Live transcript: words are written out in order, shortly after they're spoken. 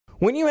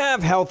When you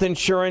have health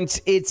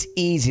insurance, it's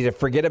easy to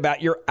forget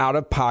about your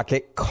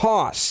out-of-pocket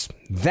costs.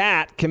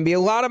 That can be a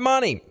lot of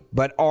money,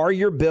 but are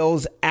your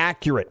bills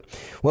accurate?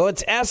 Well,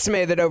 it's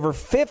estimated that over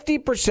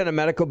 50% of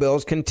medical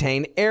bills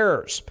contain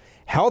errors.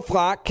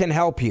 HealthLock can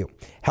help you.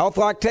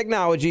 HealthLock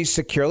technology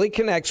securely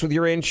connects with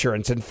your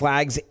insurance and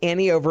flags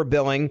any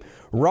overbilling,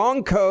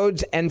 wrong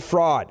codes, and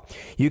fraud.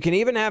 You can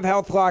even have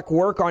HealthLock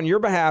work on your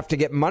behalf to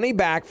get money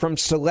back from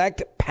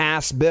select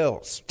past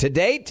bills. To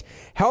date,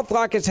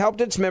 HealthLock has helped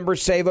its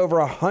members save over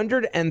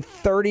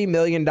 $130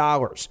 million.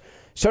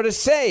 So to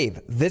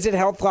save, visit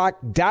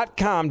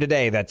healthlock.com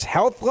today. That's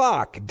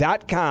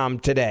healthlock.com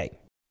today.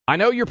 I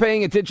know you're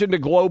paying attention to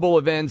global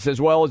events as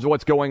well as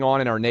what's going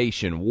on in our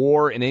nation.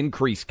 War and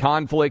increased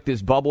conflict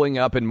is bubbling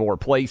up in more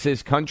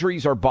places.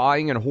 Countries are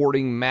buying and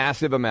hoarding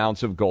massive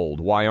amounts of gold.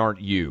 Why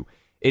aren't you?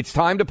 It's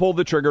time to pull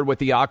the trigger with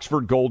the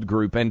Oxford Gold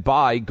Group and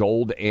buy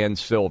gold and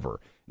silver.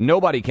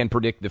 Nobody can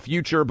predict the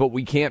future, but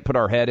we can't put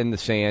our head in the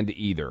sand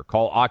either.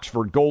 Call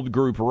Oxford Gold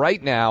Group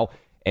right now,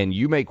 and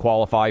you may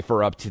qualify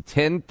for up to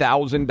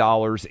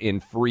 $10,000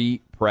 in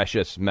free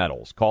precious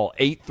metals. Call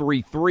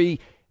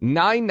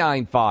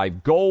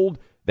 833-995-GOLD.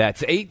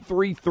 That's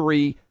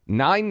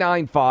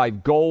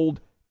 833-995-GOLD,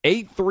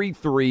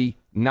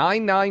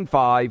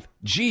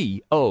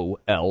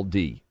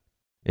 833-995-GOLD.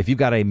 If you've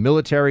got a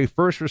military,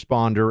 first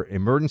responder,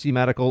 emergency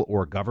medical,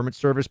 or government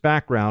service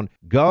background,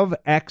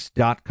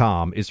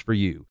 GovX.com is for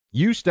you.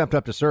 You stepped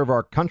up to serve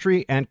our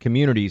country and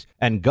communities,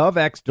 and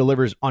GovX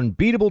delivers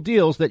unbeatable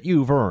deals that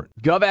you've earned.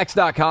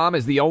 GovX.com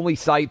is the only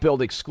site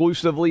built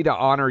exclusively to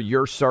honor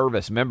your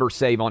service. Members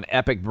save on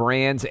epic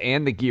brands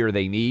and the gear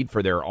they need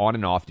for their on-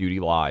 and off-duty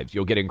lives.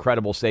 You'll get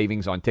incredible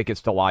savings on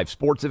tickets to live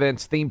sports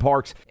events, theme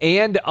parks,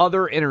 and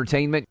other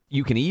entertainment.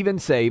 You can even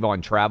save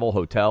on travel,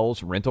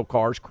 hotels, rental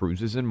cars,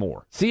 cruises, and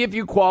more. See if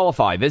you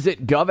qualify.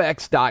 Visit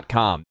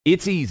GovX.com.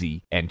 It's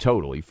easy and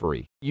totally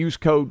free. Use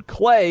code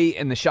CLAY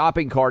in the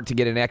shopping cart to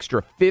get an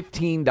extra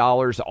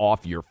 $15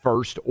 off your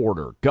first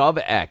order.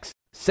 GovX.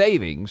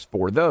 Savings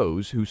for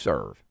those who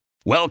serve.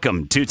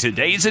 Welcome to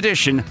today's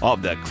edition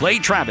of the Clay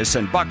Travis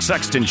and Buck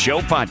Sexton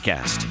Show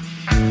podcast.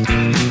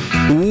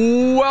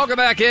 Welcome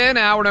back in.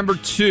 Hour number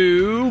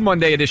 2,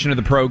 Monday edition of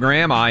the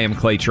program. I am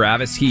Clay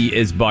Travis. He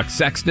is Buck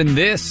Sexton.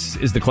 This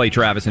is the Clay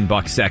Travis and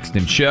Buck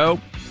Sexton Show.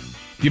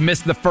 If you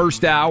missed the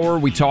first hour,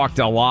 we talked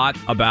a lot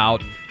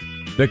about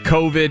the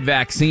COVID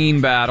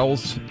vaccine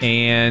battles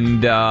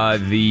and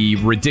the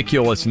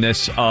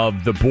ridiculousness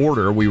of the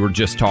border we were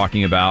just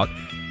talking about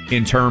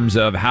in terms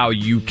of how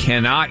you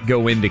cannot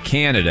go into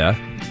Canada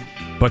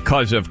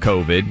because of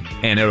COVID,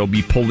 and it'll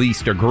be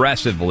policed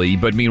aggressively.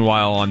 But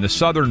meanwhile, on the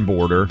southern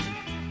border,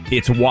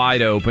 it's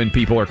wide open.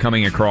 People are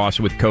coming across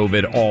with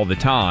COVID all the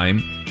time,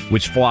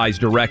 which flies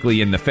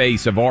directly in the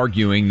face of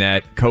arguing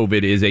that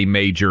COVID is a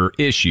major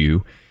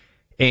issue.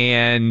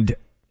 And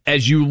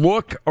as you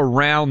look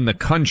around the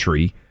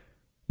country,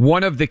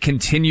 one of the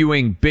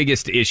continuing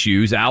biggest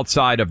issues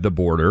outside of the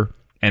border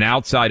and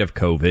outside of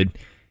COVID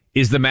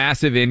is the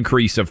massive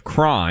increase of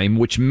crime,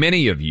 which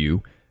many of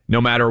you, no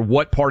matter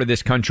what part of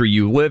this country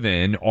you live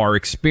in, are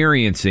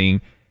experiencing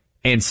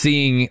and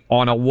seeing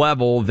on a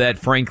level that,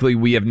 frankly,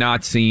 we have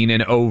not seen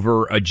in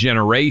over a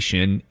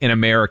generation in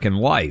American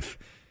life.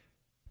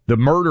 The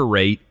murder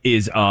rate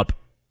is up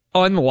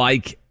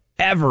unlike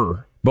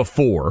ever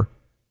before,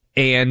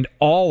 and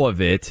all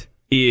of it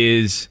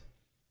is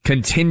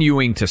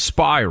continuing to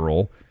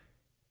spiral.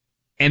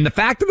 And the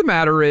fact of the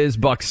matter is,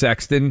 Buck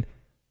Sexton,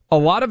 a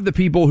lot of the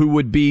people who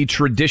would be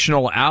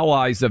traditional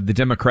allies of the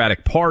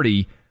Democratic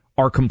Party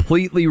are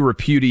completely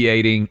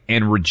repudiating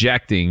and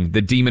rejecting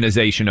the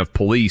demonization of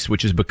police,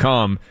 which has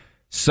become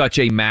such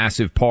a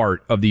massive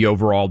part of the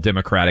overall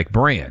Democratic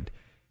brand.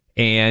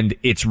 And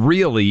it's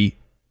really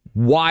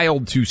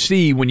wild to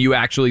see when you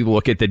actually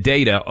look at the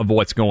data of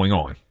what's going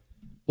on.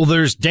 Well,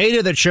 there's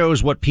data that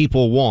shows what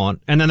people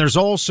want, and then there's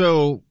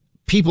also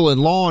people in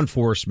law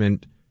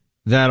enforcement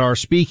that are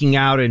speaking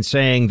out and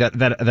saying that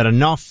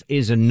enough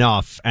is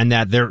enough, and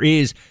that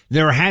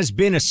there has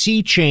been a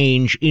sea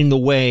change in the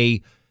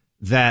way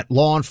that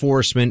law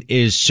enforcement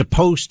is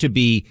supposed to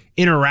be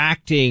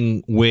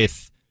interacting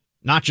with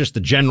not just the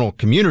general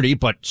community,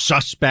 but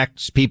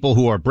suspects, people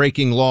who are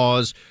breaking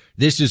laws.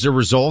 This is a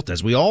result,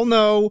 as we all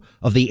know,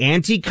 of the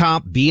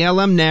anti-cop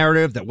BLM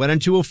narrative that went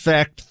into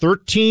effect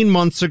 13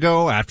 months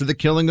ago after the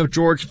killing of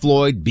George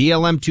Floyd,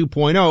 BLM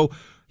 2.0.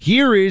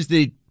 Here is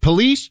the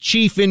police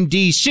chief in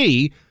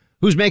D.C.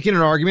 who's making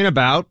an argument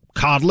about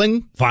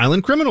coddling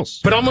violent criminals.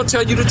 But I'm going to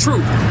tell you the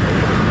truth.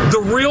 The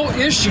real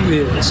issue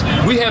is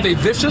we have a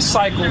vicious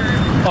cycle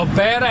of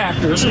bad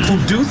actors who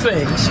do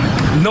things,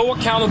 no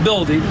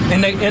accountability,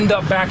 and they end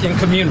up back in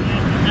community.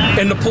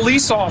 And the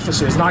police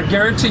officers, and I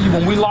guarantee you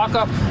when we lock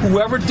up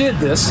whoever did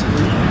this,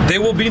 they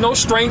will be no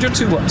stranger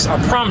to us. I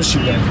promise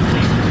you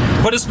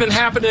that. But it's been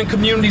happening in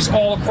communities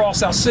all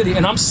across our city.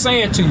 And I'm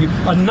saying to you,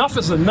 enough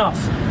is enough.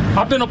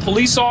 I've been a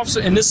police officer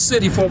in this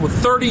city for over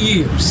 30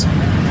 years.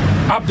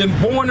 I've been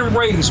born and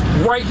raised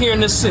right here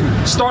in this city.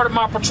 Started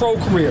my patrol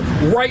career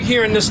right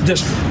here in this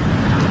district.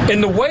 In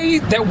the way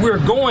that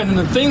we're going and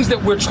the things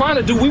that we're trying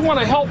to do, we want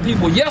to help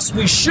people. Yes,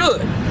 we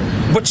should.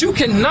 But you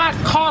cannot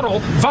coddle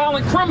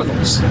violent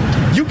criminals.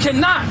 You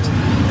cannot.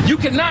 You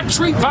cannot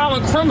treat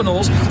violent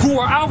criminals who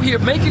are out here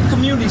making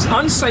communities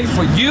unsafe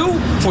for you,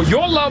 for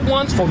your loved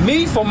ones, for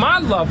me, for my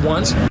loved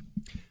ones.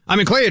 I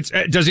mean, Clay,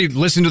 does he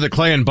listen to the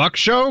Clay and Buck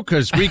show?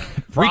 Because we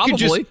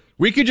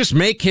could just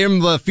make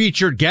him the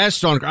featured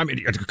guest on. I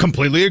mean, I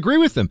completely agree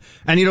with him.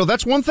 And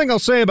that's one thing I'll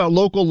say about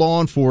local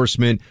law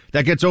enforcement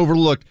that gets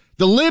overlooked.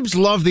 The libs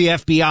love the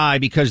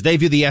FBI because they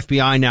view the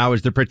FBI now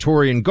as the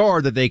Praetorian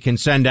Guard that they can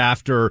send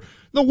after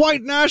the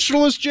white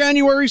nationalist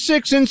January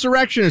 6th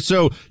insurrectionists.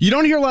 So you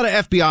don't hear a lot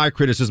of FBI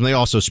criticism. They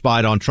also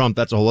spied on Trump.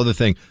 That's a whole other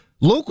thing.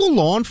 Local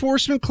law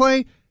enforcement,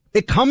 Clay,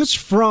 it comes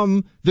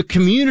from the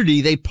community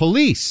they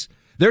police.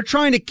 They're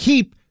trying to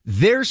keep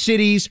their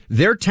cities,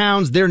 their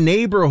towns, their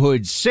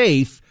neighborhoods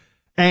safe.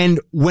 And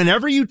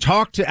whenever you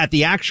talk to at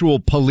the actual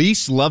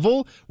police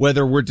level,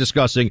 whether we're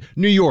discussing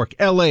New York,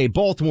 LA,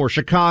 Baltimore,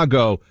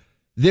 Chicago,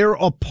 they're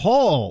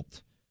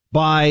appalled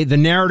by the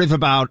narrative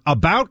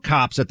about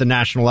cops at the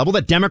national level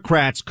that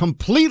Democrats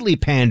completely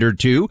pandered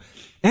to,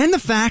 and the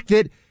fact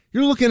that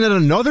you're looking at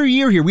another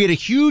year here. We had a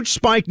huge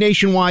spike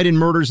nationwide in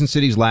murders in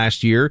cities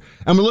last year,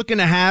 and we're looking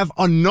to have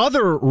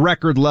another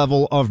record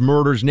level of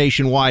murders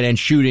nationwide and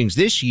shootings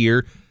this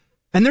year,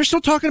 and they're still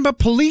talking about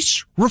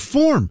police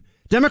reform.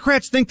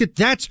 Democrats think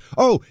that's,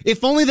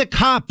 if only the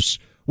cops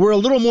were a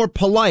little more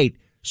polite,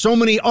 so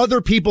many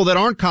other people that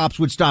aren't cops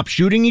would stop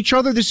shooting each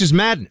other. This is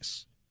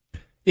madness.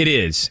 It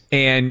is.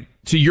 And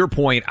to your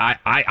point,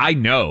 I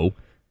know,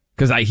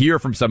 because I hear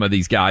from some of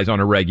these guys on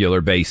a regular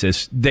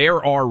basis,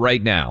 there are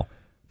right now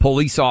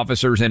police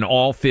officers in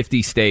all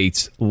 50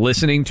 states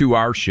listening to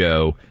our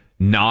show,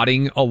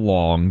 nodding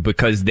along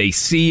because they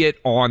see it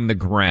on the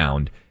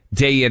ground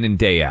day in and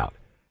day out.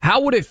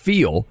 How would it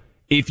feel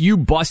if you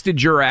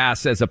busted your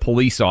ass as a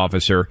police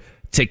officer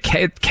to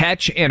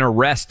catch and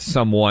arrest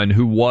someone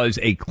who was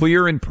a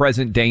clear and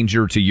present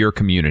danger to your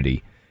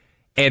community,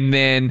 and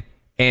then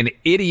an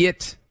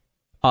idiot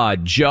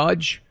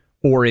judge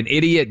or an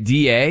idiot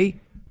DA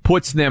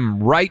puts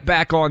them right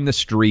back on the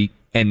street,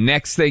 and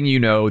next thing you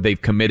know,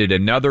 they've committed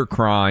another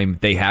crime,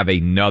 they have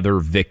another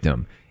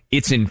victim?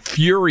 It's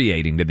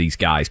infuriating to these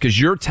guys because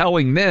you're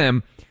telling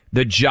them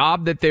the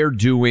job that they're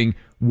doing,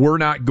 we're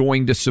not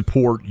going to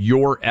support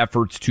your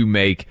efforts to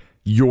make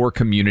your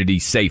community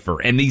safer.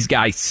 And these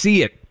guys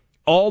see it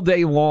all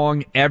day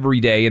long, every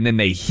day, and then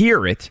they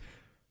hear it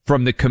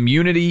from the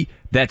community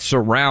that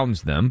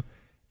surrounds them.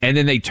 And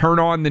then they turn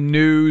on the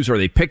news or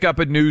they pick up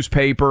a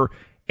newspaper,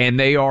 and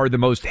they are the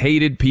most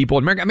hated people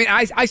in America. I mean,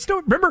 I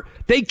still remember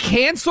they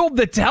canceled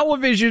the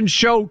television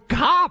show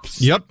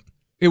Cops. Yep.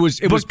 It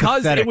was because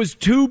pathetic. It was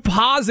too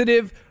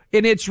positive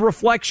in its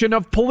reflection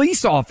of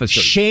police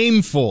officers.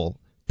 Shameful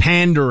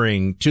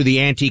pandering to the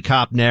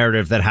anti-cop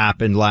narrative that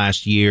happened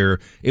last year.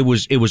 It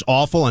was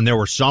awful, and there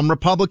were some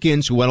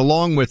Republicans who went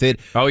along with it.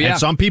 Oh, yeah. And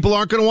some people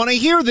aren't going to want to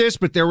hear this,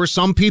 but there were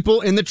some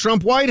people in the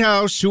Trump White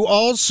House who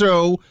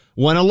also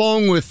went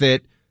along with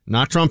it.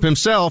 Not Trump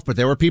himself, but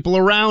there were people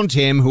around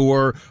him who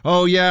were,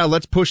 oh yeah,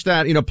 let's push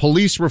that,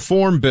 police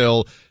reform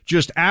bill,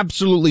 just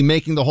absolutely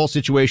making the whole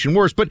situation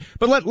worse. But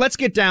let's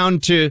get down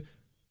to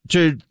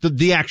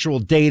the actual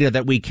data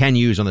that we can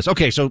use on this.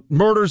 Okay, so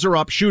murders are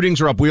up, shootings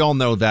are up. We all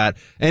know that.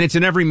 And it's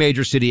in every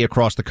major city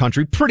across the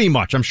country, pretty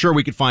much. I'm sure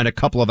we could find a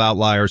couple of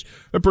outliers,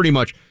 but pretty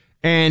much.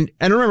 And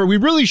remember, we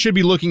really should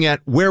be looking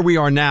at where we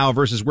are now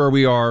versus where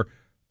we are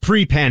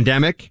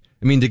pre-pandemic.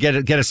 I mean, to get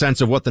a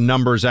sense of what the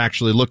numbers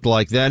actually looked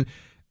like then.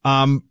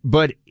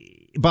 But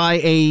by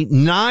a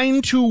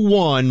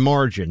 9-1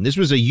 margin, this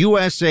was a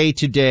USA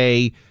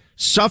Today,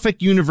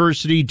 Suffolk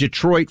University,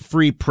 Detroit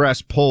Free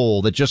Press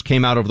poll that just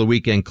came out over the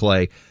weekend,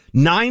 Clay.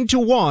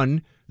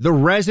 9-1, the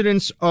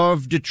residents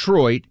of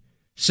Detroit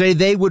say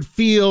they would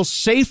feel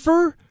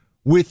safer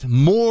with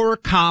more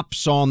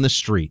cops on the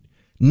street.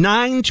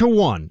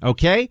 9-1,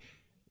 okay?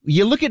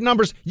 You look at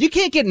numbers, you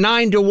can't get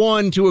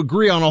 9-1 to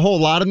agree on a whole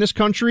lot in this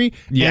country.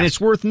 Yes. And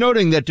it's worth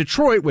noting that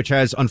Detroit, which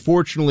has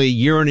unfortunately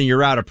year in and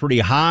year out a pretty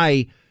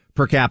high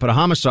per capita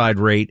homicide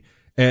rate,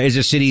 is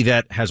a city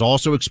that has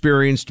also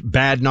experienced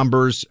bad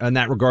numbers in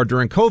that regard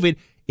during COVID.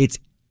 It's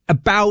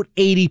about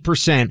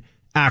 80%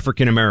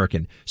 African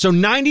American. So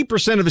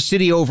 90% of the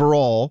city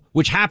overall,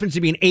 which happens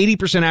to be an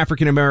 80%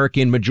 African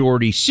American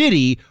majority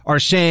city, are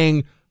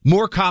saying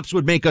more cops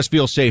would make us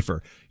feel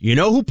safer. You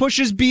know who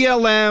pushes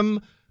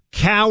BLM?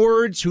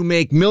 Cowards who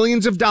make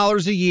millions of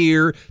dollars a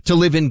year to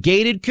live in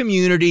gated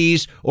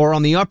communities or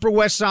on the Upper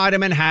West Side of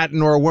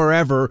Manhattan or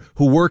wherever,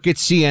 who work at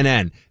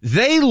CNN.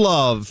 They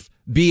love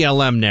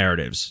BLM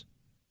narratives.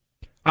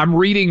 I'm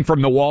reading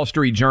from the Wall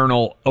Street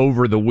Journal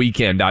over the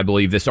weekend. I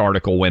believe this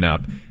article went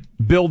up,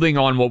 building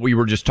on what we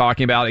were just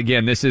talking about.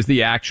 Again, this is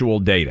the actual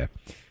data.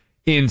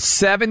 In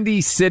 70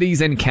 cities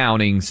and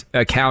counties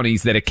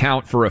that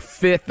account for a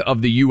fifth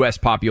of the U.S.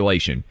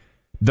 population,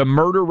 the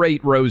murder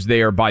rate rose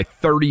there by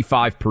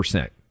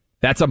 35%.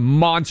 That's a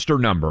monster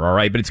number, all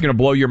right? But it's going to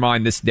blow your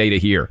mind, this data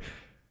here.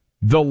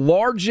 The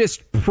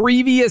largest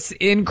previous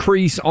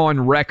increase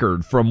on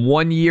record from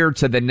one year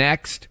to the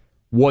next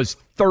was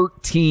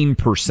 13%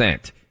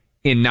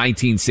 in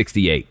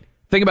 1968.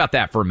 Think about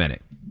that for a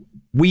minute.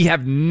 We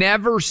have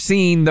never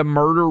seen the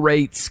murder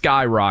rate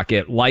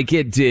skyrocket like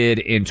it did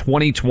in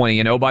 2020.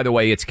 And oh, by the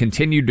way, it's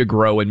continued to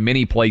grow in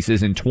many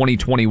places in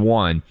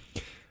 2021.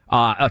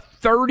 A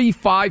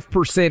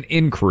 35%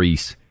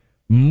 increase,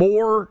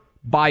 more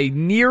by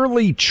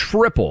nearly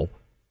triple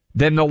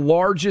than the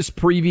largest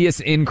previous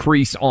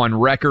increase on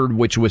record,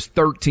 which was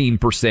 13% in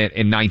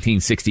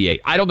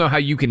 1968. I don't know how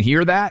you can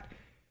hear that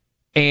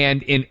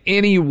and in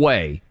any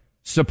way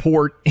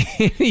support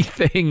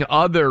anything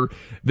other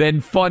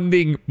than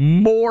funding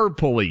more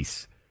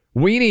police.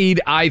 We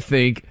need, I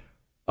think,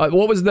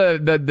 what was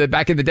the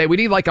back in the day? We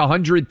need like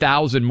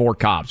 100,000 more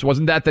cops.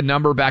 Wasn't that the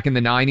number back in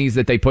the 90s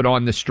that they put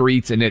on the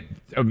streets? And it,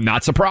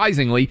 not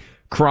surprisingly,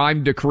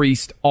 crime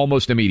decreased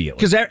almost immediately.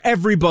 Because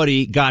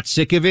everybody got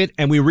sick of it,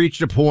 and we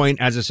reached a point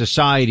as a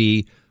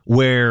society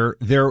where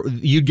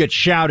you'd get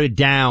shouted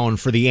down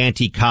for the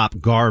anti-cop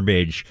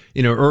garbage.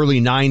 Early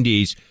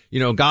 90s.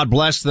 God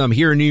bless them.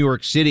 Here in New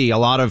York City, a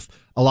lot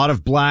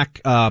of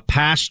black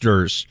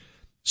pastors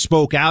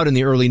spoke out in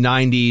the early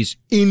 90s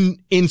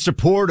in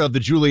support of the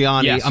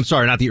Giuliani. Yes. I'm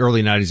sorry, not the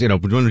early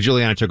 90s. But when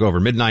Giuliani took over,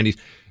 mid 90s.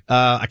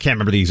 I can't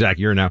remember the exact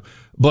year now,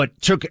 but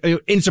took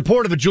in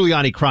support of the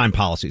Giuliani crime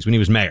policies when he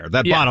was mayor.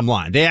 Bottom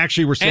line, they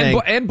actually were saying,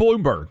 and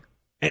Bloomberg.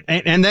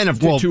 And then,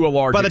 to a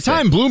large by the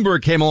time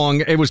Bloomberg came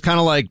along, it was kind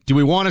of like, do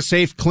we want a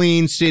safe,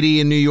 clean city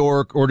in New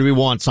York, or do we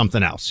want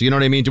something else? You know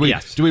what I mean? Do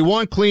we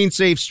want clean,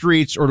 safe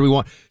streets, or do we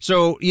want?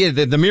 So yeah,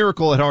 the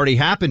miracle had already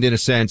happened in a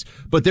sense,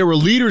 but there were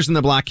leaders in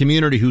the black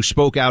community who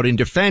spoke out in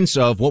defense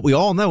of what we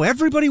all know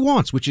everybody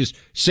wants, which is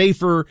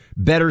safer,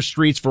 better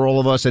streets for all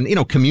of us, and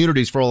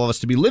communities for all of us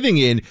to be living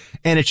in.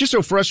 And it's just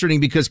so frustrating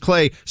because,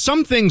 Clay,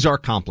 some things are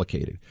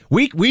complicated.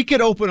 We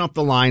could open up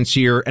the lines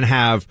here and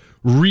have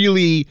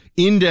really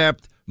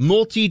in-depth,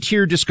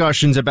 multi-tier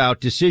discussions about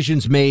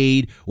decisions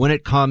made when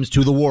it comes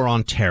to the war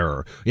on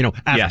terror,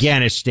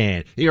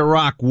 Afghanistan, the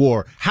Iraq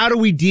war. How do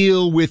we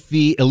deal with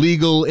the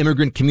illegal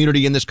immigrant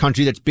community in this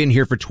country that's been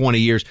here for 20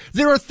 years?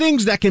 There are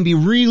things that can be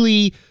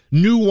really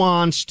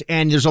nuanced,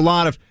 and there's a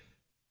lot of,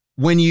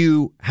 when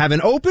you have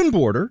an open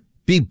border,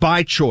 be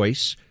by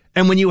choice,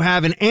 and when you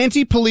have an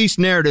anti-police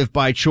narrative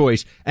by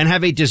choice and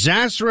have a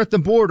disaster at the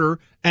border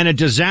and a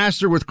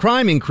disaster with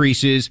crime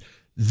increases,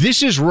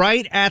 this is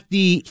right at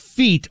the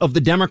feet of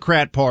the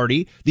Democrat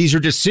Party. These are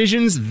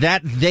decisions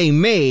that they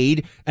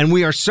made, and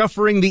we are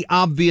suffering the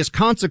obvious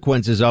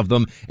consequences of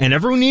them. And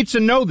everyone needs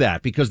to know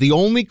that, because the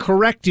only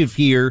corrective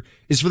here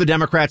is for the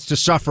Democrats to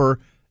suffer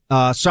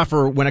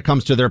when it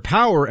comes to their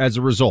power as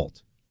a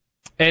result.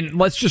 And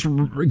let's just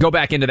go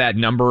back into that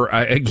number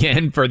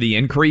again for the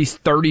increase.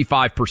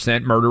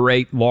 35% murder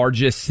rate,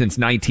 largest since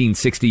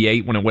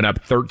 1968 when it went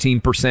up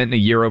 13% in a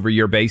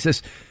year-over-year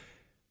basis.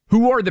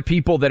 Who are the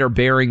people that are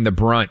bearing the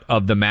brunt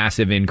of the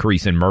massive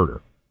increase in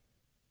murder?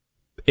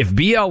 If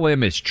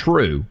BLM is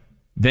true,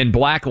 then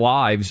black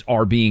lives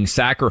are being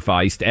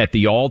sacrificed at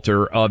the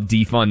altar of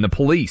defund the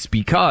police,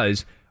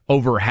 because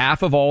over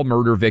half of all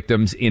murder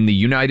victims in the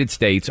United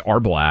States are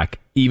black,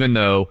 even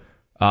though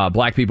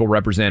black people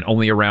represent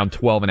only around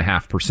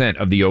 12.5%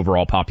 of the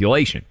overall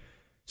population.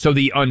 So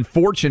the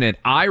unfortunate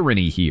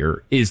irony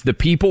here is the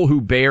people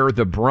who bear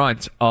the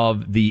brunt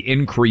of the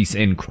increase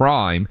in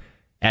crime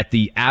at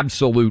the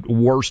absolute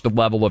worst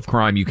level of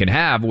crime you can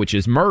have, which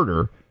is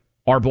murder,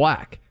 are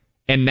black.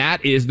 And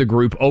that is the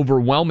group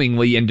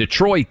overwhelmingly in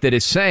Detroit that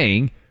is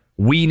saying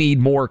we need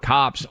more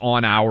cops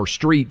on our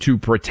street to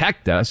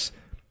protect us.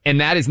 And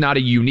that is not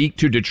a unique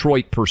to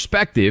Detroit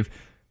perspective.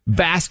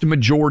 Vast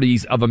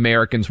majorities of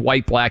Americans,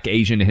 white, black,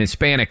 Asian, and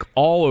Hispanic,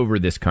 all over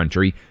this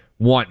country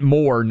want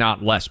more,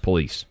 not less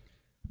police.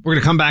 We're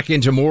going to come back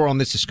into more on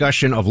this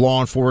discussion of law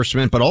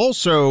enforcement, but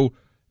also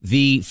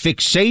the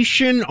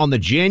fixation on the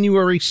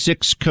January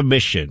 6th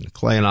commission.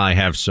 Clay and I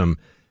have some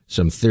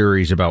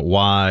theories about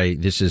why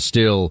this is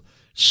still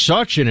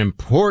such an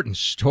important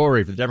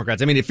story for the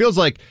Democrats. I mean, it feels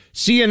like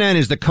CNN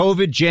is the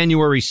COVID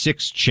January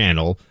 6th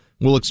channel.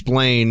 We'll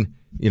explain,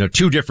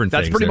 two different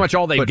things. That's pretty much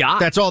all they got.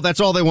 That's all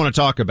they want to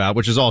talk about,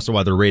 which is also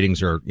why their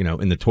ratings are,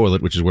 in the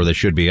toilet, which is where they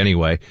should be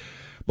anyway.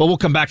 But we'll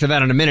come back to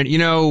that in a minute.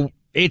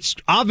 It's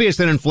obvious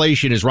that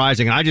inflation is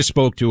rising. And I just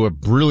spoke to a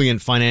brilliant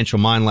financial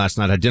mind last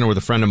night. I had dinner with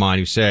a friend of mine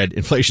who said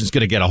inflation's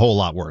going to get a whole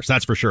lot worse.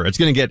 That's for sure.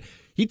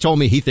 He told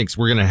me he thinks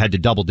we're going to head to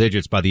double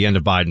digits by the end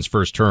of Biden's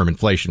first term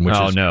inflation, which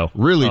is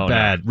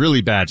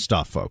really bad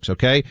stuff, folks.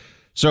 Okay.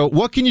 So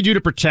what can you do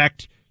to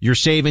protect your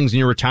savings and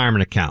your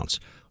retirement accounts?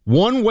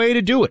 One way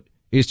to do it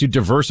is to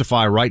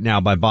diversify right now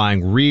by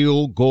buying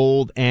real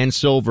gold and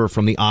silver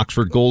from the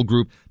Oxford Gold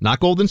Group. Not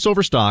gold and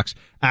silver stocks,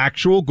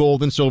 actual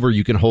gold and silver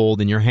you can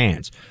hold in your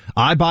hands.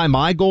 I buy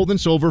my gold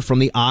and silver from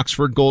the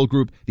Oxford Gold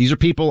Group. These are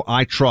people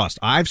I trust.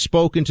 I've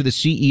spoken to the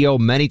CEO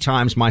many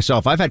times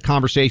myself. I've had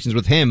conversations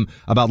with him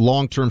about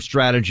long-term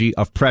strategy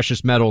of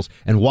precious metals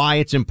and why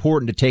it's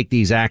important to take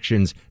these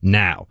actions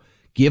now.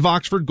 Give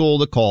Oxford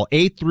Gold a call,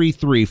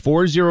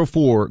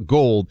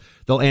 833-404-GOLD.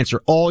 They'll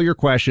answer all your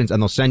questions, and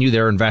they'll send you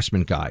their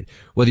investment guide.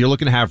 Whether you're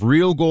looking to have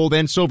real gold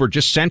and silver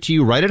just sent to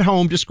you right at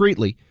home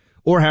discreetly,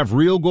 or have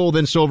real gold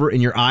and silver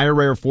in your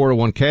IRA or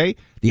 401k,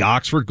 the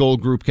Oxford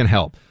Gold Group can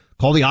help.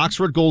 Call the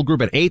Oxford Gold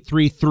Group at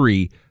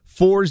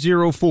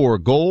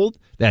 833-404-GOLD.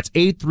 That's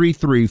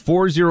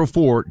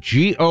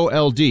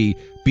 833-404-GOLD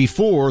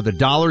before the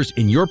dollars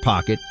in your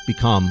pocket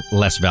become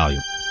less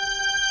valuable.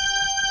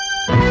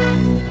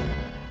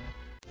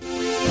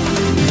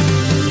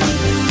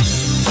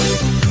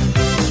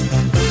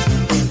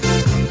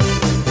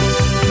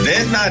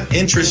 They're not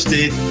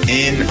interested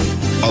in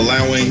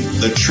allowing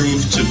the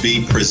truth to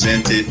be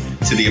presented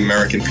to the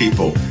American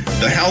people.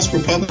 The House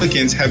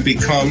Republicans have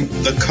become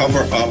the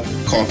cover-up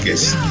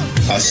caucus.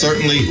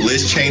 Certainly,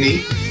 Liz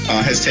Cheney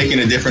has taken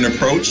a different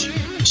approach.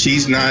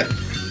 She's not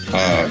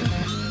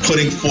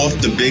putting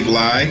forth the big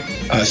lie.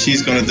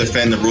 She's going to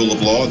defend the rule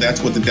of law.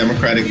 That's what the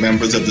Democratic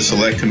members of the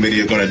Select Committee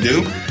are going to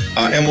do.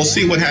 And we'll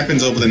see what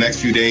happens over the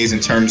next few days in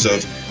terms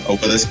of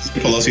whether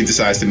Pelosi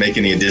decides to make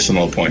any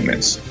additional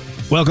appointments.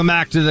 Welcome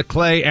back to the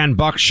Clay and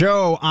Buck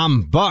Show.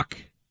 I'm Buck.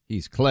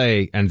 He's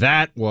Clay. And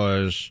that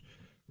was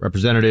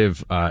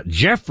Representative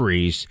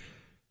Jeffries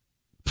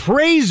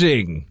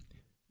praising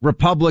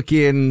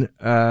Republican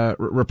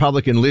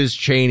Liz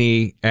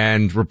Cheney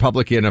and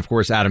Republican, of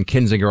course, Adam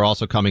Kinzinger,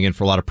 also coming in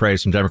for a lot of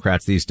praise from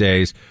Democrats these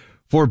days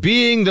for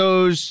being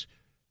those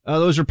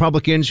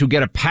Republicans who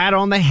get a pat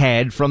on the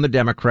head from the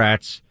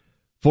Democrats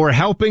for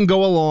helping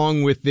go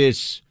along with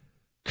this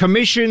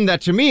commission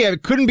that, to me,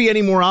 it couldn't be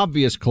any more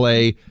obvious,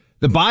 Clay.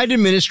 The Biden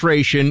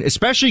administration,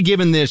 especially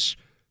given this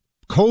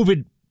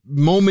COVID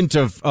moment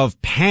of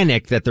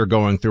panic that they're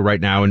going through right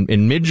now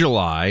in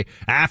mid-July,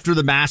 after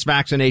the mass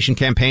vaccination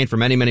campaign for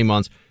many, many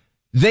months,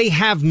 they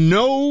have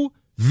no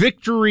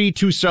victory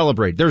to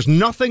celebrate. There's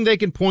nothing they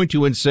can point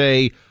to and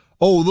say,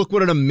 oh, look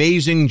what an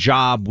amazing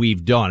job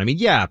we've done. I mean,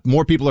 yeah,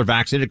 more people are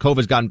vaccinated.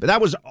 COVID's gotten, but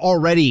that was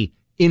already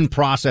in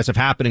process of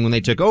happening when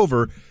they took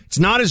over. It's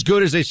not as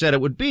good as they said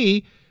it would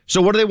be.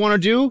 So what do they want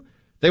to do?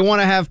 They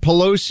want to have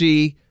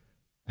Pelosi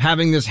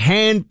having this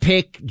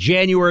hand-picked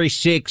January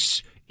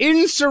 6th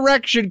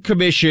insurrection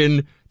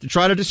commission to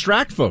try to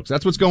distract folks.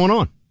 That's what's going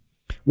on.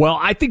 Well,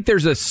 I think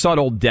there's a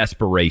subtle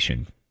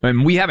desperation.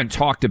 And we haven't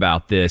talked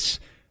about this,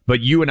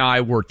 but you and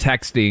I were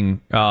texting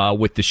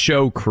with the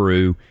show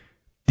crew.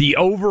 The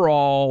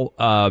overall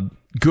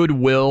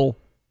goodwill,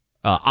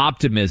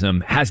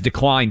 optimism has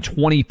declined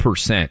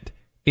 20%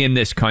 in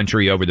this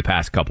country over the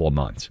past couple of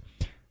months.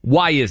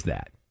 Why is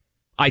that?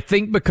 I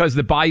think because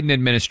the Biden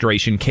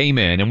administration came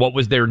in, and what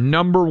was their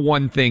number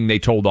one thing they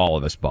told all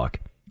of us, Buck?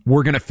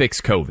 We're going to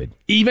fix COVID.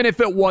 Even if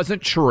it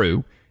wasn't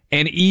true,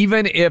 and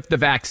even if the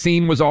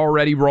vaccine was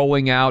already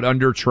rolling out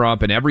under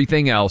Trump and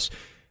everything else,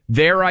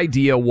 their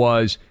idea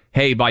was,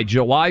 hey, by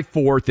July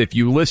 4th, if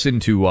you listen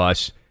to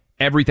us,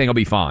 everything will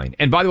be fine.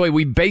 And by the way,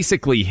 we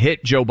basically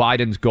hit Joe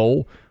Biden's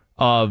goal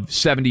of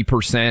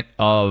 70%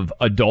 of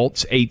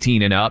adults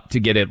 18 and up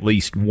to get at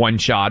least one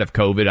shot of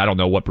COVID. I don't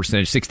know what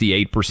percentage,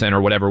 68%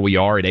 or whatever we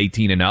are at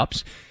 18 and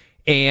ups.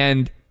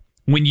 And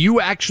when you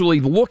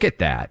actually look at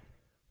that,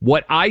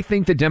 what I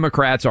think the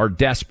Democrats are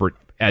desperate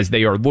as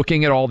they are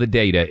looking at all the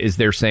data is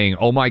they're saying,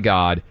 oh my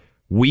God,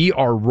 we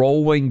are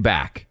rolling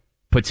back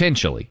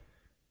potentially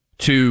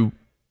to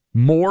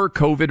more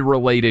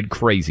COVID-related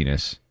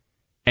craziness.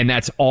 And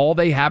that's all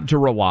they have to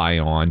rely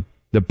on.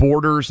 The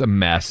border's a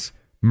mess.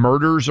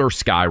 Murders are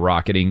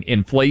skyrocketing.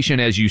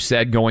 Inflation, as you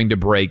said, going to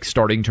break,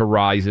 starting to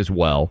rise as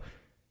well.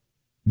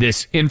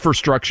 This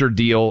infrastructure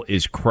deal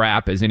is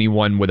crap, as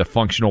anyone with a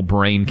functional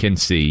brain can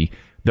see.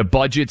 The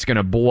budget's going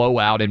to blow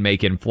out and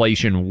make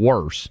inflation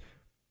worse.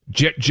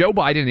 Joe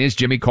Biden is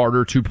Jimmy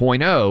Carter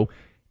 2.0,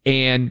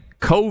 and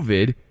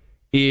COVID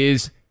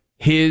is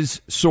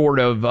his sort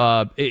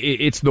of,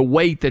 it's the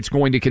weight that's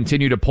going to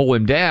continue to pull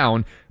him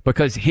down,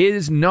 because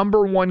his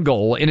number one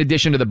goal, in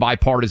addition to the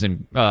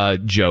bipartisan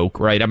joke,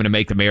 right? I'm going to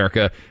make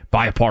America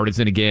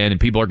bipartisan again,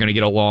 and people are going to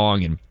get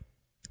along, and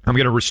I'm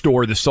going to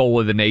restore the soul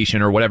of the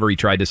nation, or whatever he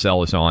tried to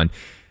sell us on.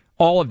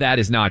 All of that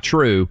is not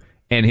true.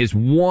 And his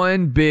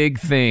one big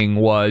thing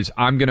was,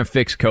 I'm going to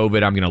fix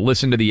COVID. I'm going to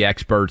listen to the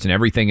experts and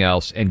everything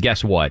else. And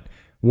guess what?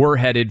 We're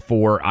headed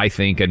for, I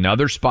think,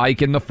 another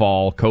spike in the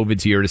fall.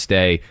 COVID's here to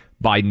stay.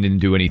 Biden didn't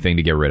do anything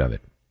to get rid of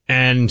it.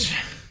 And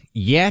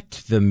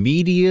yet the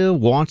media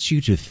wants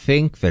you to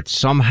think that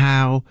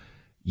somehow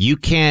you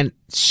can't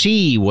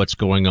see what's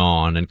going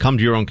on and come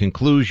to your own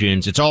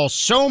conclusions. It's all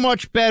so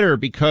much better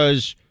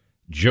because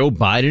Joe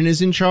Biden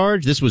is in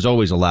charge. This was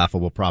always a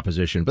laughable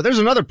proposition. But there's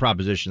another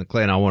proposition that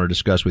Clay and I want to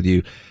discuss with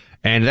you,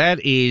 and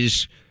that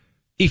is,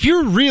 if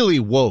you're really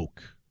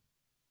woke,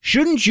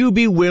 shouldn't you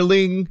be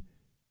willing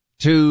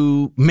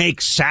to make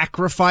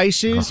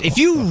sacrifices? If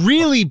you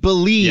really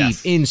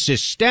believe in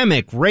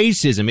systemic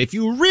racism, if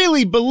you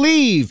really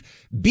believe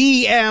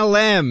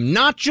BLM,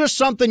 not just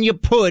something you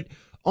put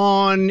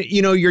on,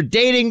 your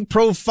dating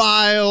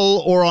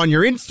profile or on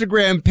your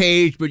Instagram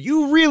page, but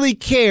you really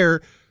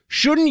care,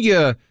 shouldn't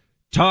you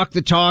talk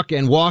the talk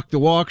and walk the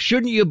walk?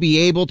 Shouldn't you be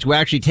able to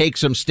actually take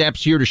some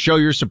steps here to show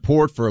your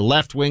support for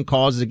left-wing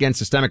causes against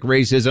systemic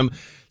racism?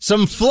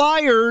 Some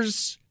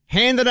flyers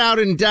handed out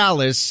in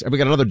Dallas. And we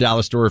got another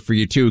Dallas story for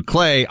you, too.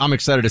 Clay, I'm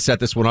excited to set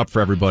this one up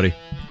for everybody.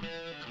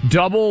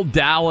 Double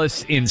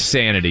Dallas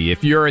insanity.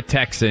 If you're a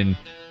Texan,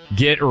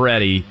 get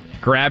ready.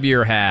 Grab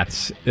your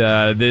hats.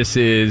 This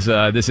is,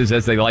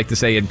 as they like to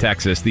say in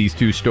Texas, these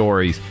two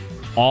stories.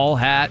 All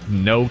hat,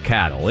 no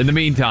cattle. In the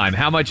meantime,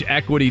 how much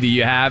equity do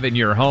you have in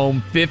your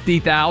home?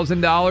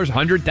 $50,000,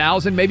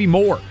 $100,000, maybe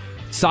more.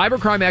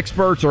 Cybercrime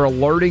experts are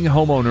alerting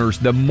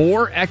homeowners the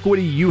more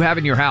equity you have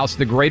in your house,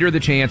 the greater the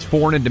chance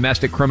foreign and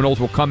domestic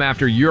criminals will come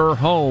after your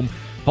home.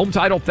 Home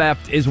title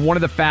theft is one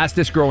of the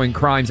fastest growing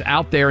crimes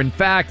out there. In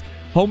fact,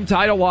 Home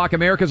Title Lock,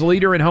 America's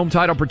leader in home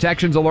title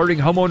protections, alerting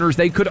homeowners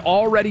they could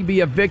already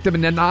be a victim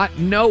and not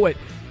know it.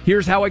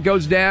 Here's how it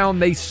goes down.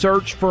 They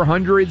search for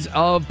hundreds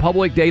of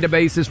public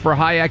databases for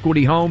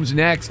high-equity homes.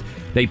 Next,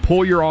 they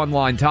pull your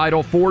online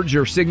title, forge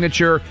your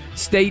signature,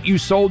 state you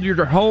sold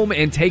your home,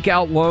 and take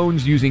out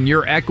loans using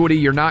your equity.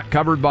 You're not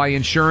covered by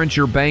insurance,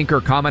 your bank,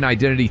 or common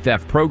identity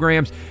theft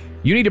programs.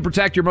 You need to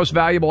protect your most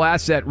valuable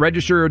asset.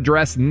 Register your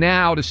address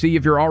now to see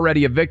if you're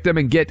already a victim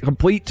and get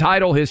complete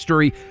title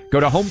history.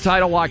 Go to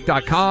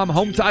HometitleLock.com,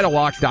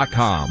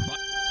 HometitleLock.com.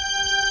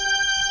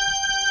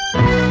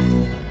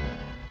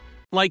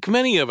 Like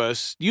many of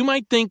us, you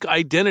might think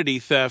identity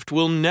theft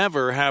will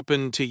never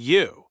happen to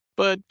you.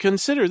 But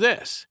consider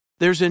this.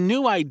 There's a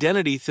new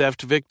identity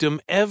theft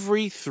victim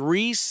every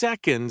 3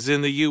 seconds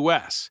in the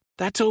U.S.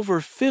 That's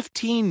over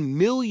 15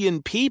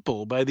 million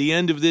people by the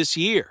end of this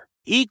year,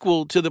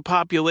 equal to the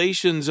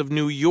populations of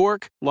New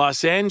York,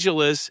 Los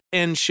Angeles,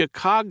 and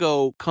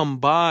Chicago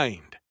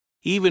combined.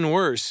 Even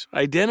worse,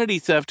 identity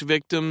theft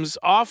victims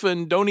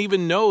often don't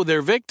even know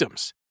they're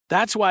victims.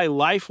 That's why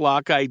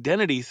LifeLock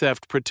Identity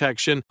Theft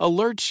Protection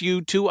alerts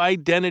you to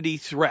identity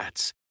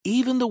threats,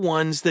 even the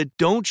ones that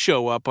don't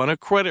show up on a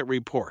credit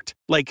report,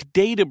 like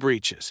data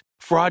breaches,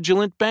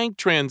 fraudulent bank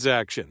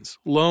transactions,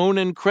 loan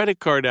and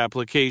credit card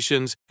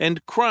applications,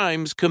 and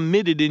crimes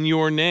committed in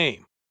your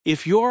name.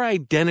 If your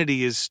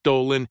identity is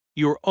stolen,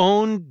 your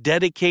own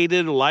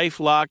dedicated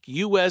LifeLock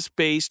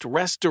U.S.-based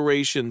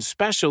restoration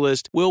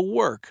specialist will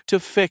work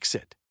to fix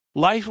it.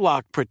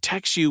 LifeLock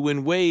protects you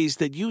in ways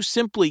that you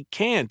simply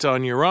can't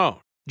on your own.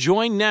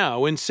 Join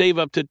now and save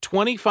up to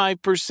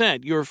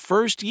 25% your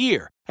first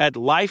year at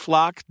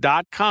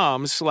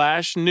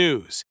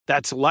LifeLock.com/news.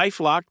 That's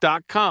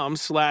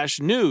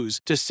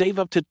LifeLock.com/news to save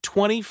up to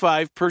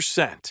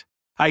 25%.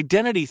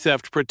 Identity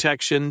theft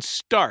protection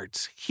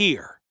starts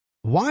here.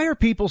 Why are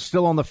people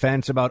still on the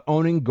fence about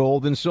owning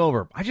gold and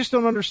silver? I just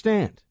don't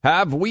understand.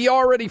 Have we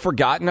already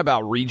forgotten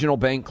about regional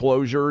bank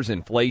closures,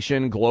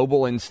 inflation,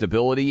 global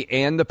instability,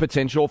 and the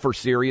potential for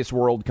serious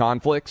world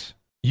conflicts?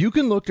 You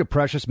can look to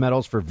precious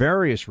metals for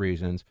various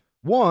reasons.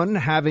 1,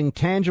 having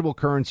tangible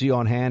currency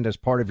on hand as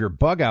part of your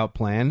bug-out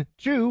plan.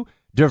 2,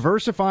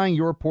 diversifying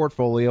your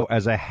portfolio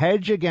as a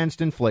hedge against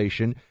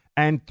inflation.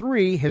 And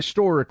 3,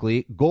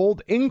 historically,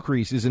 gold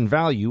increases in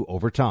value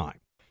over time.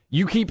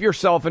 You keep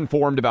yourself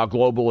informed about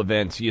global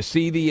events. You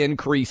see the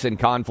increase in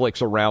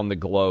conflicts around the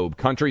globe.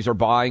 Countries are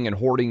buying and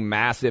hoarding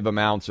massive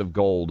amounts of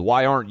gold.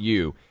 Why aren't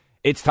you?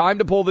 It's time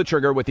to pull the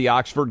trigger with the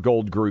Oxford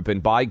Gold Group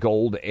and buy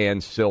gold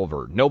and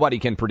silver. Nobody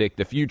can predict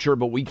the future,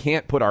 but we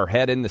can't put our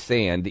head in the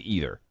sand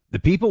either. The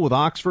people with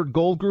Oxford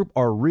Gold Group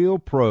are real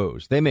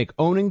pros. They make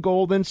owning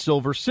gold and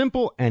silver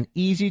simple and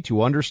easy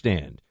to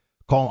understand.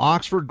 Call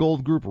Oxford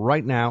Gold Group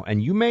right now,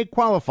 and you may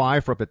qualify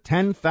for up to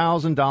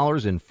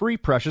 $10,000 in free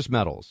precious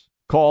metals.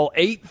 Call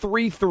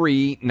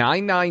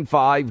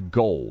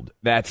 833-995-GOLD.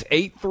 That's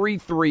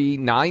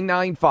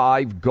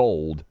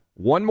 833-995-GOLD.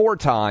 One more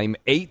time,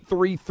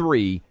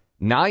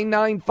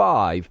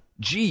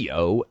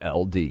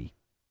 833-995-GOLD.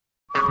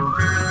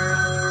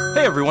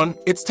 Hey everyone,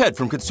 it's Ted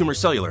from Consumer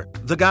Cellular,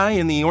 the guy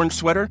in the orange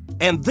sweater,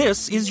 and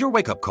this is your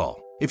wake-up call.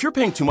 If you're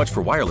paying too much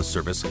for wireless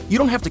service, you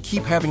don't have to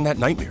keep having that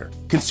nightmare.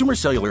 Consumer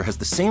Cellular has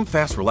the same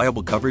fast,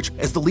 reliable coverage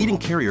as the leading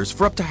carriers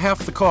for up to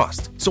half the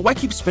cost. So why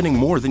keep spending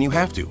more than you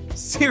have to?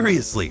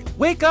 Seriously,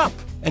 wake up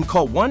and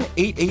call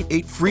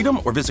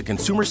 1-888-FREEDOM or visit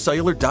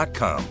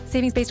consumercellular.com.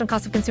 Savings based on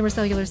cost of Consumer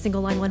Cellular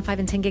single line 1, 5,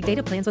 and 10 gig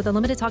data plans with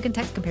unlimited talk and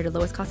text compared to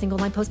lowest cost single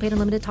line postpaid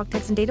unlimited talk,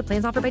 text, and data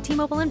plans offered by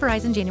T-Mobile and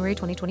Verizon January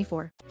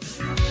 2024.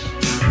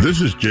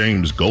 This is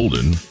James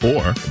Golden,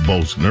 or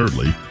Boast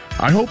Nerdly.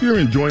 I hope you're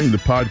enjoying the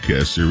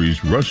podcast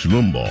series Rush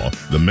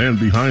Limbaugh, the man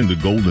behind the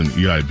golden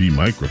EIB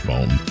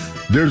microphone.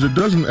 There's a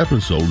dozen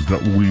episodes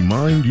that will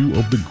remind you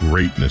of the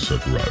greatness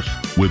of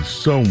Rush, with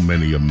so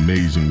many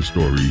amazing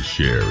stories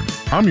shared.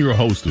 I'm your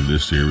host of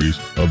this series,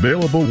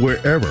 available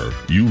wherever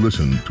you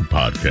listen to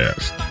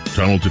podcasts.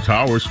 Tunnel to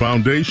Towers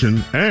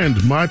Foundation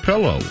and My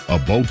Pillow are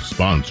both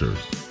sponsors.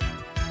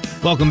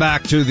 Welcome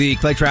back to the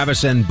Clay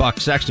Travis and Buck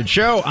Sexton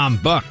Show. I'm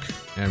Buck,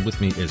 and with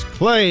me is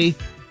Clay,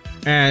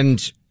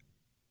 and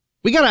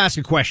we got to ask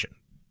a question.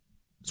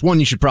 It's one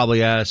you should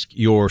probably ask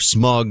your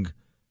smug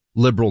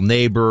liberal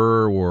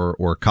neighbor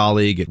or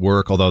colleague at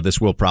work, although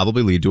this will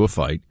probably lead to a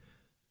fight.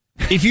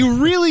 If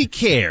you really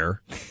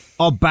care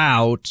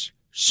about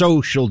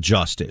social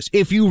justice,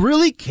 if you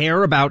really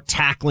care about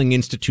tackling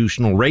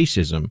institutional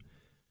racism,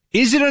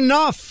 is it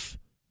enough,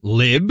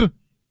 lib,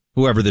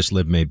 whoever this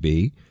lib may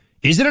be,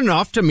 is it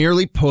enough to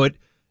merely put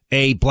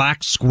a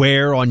black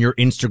square on your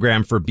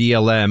Instagram for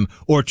BLM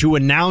or to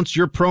announce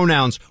your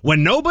pronouns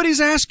when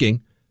nobody's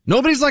asking?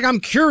 Nobody's like,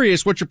 I'm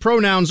curious what your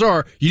pronouns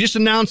are. You just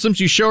announce them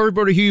so you show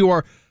everybody who you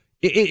are.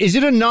 Is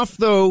it enough,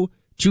 though,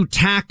 to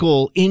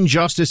tackle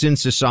injustice in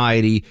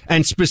society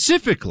and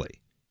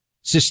specifically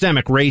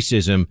systemic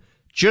racism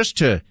just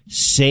to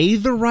say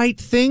the right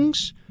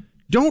things?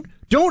 Don't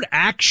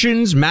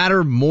actions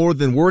matter more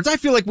than words? I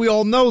feel like we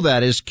all know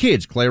that as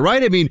kids, Clay,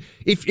 right? I mean,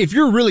 if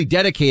you're really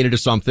dedicated to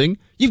something,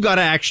 you've got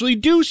to actually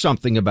do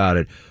something about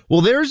it.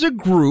 Well, there's a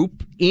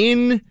group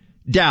in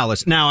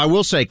Dallas. Now, I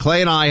will say,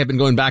 Clay and I have been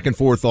going back and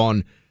forth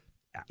on,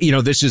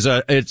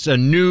 it's a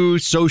new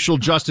social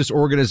justice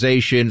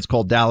organization. It's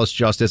called Dallas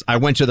Justice. I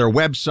went to their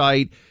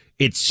website.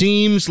 It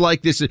seems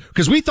like this is,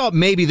 because we thought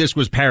maybe this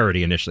was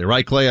parody initially,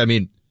 right, Clay? I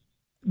mean,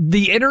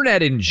 the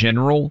internet in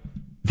general,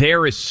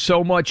 there is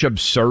so much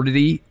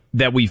absurdity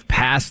that we've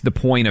passed the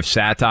point of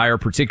satire,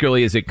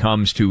 particularly as it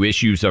comes to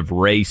issues of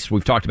race.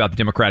 We've talked about the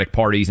Democratic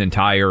Party's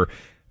entire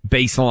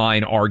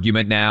baseline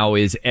argument now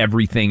is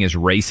everything is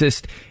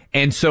racist.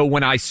 And so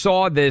when I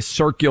saw this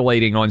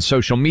circulating on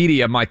social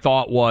media, my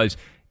thought was,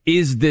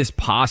 is this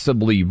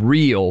possibly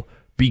real?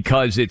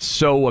 Because it's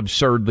so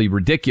absurdly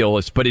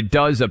ridiculous, but it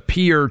does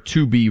appear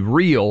to be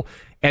real.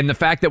 And the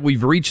fact that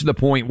we've reached the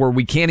point where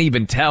we can't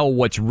even tell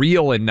what's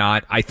real and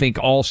not, I think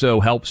also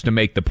helps to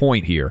make the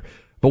point here.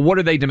 But what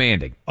are they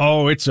demanding?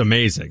 Oh, it's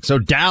amazing. So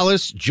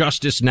Dallas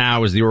Justice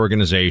Now is the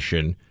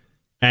organization,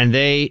 and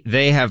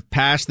they have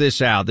passed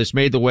this out. This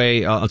made the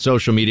way on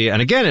social media.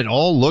 And again, it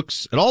all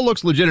looks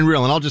legit and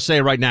real. And I'll just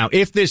say right now,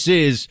 if this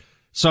is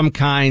some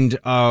kind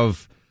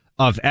of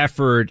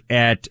effort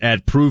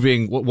at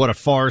proving what a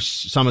farce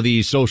some of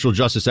these social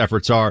justice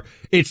efforts are,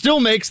 it still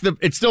makes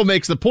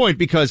the point,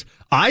 because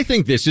I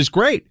think this is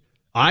great.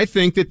 I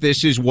think that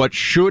this is what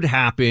should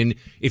happen.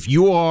 If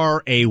you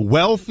are a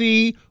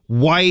wealthy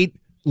white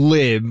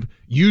lib,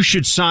 you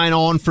should sign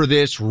on for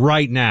this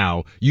right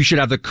now. You should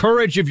have the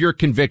courage of your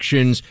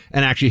convictions.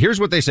 And actually, here's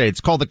what they say.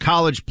 It's called the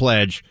College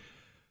Pledge.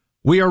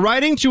 We are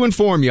writing to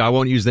inform you. I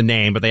won't use the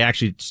name, but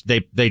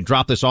they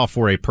drop this off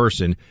for a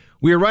person.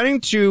 We are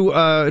writing to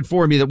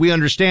inform you that we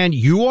understand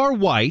you are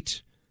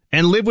white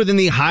and live within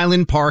the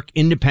Highland Park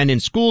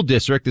Independent School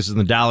District. This is in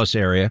the Dallas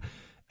area,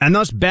 and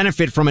thus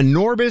benefit from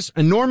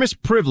enormous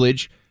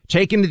privilege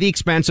taken to the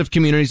expense of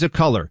communities of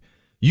color.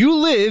 You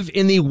live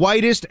in the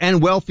whitest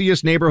and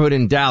wealthiest neighborhood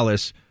in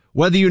Dallas.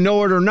 Whether you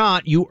know it or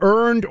not, you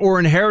earned or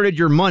inherited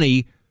your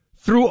money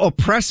through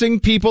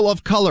oppressing people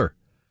of color.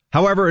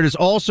 However, it is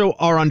also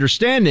our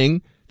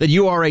understanding that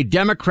you are a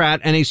Democrat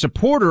and a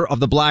supporter of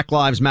the Black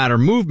Lives Matter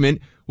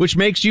movement, which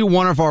makes you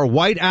one of our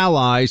white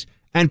allies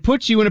and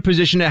puts you in a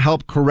position to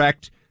help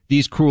correct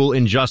these cruel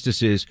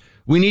injustices.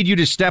 We need you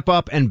to step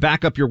up and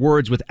back up your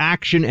words with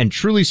action and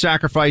truly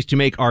sacrifice to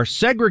make our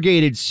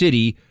segregated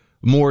city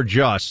more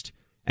just.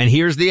 And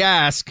here's the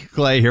ask,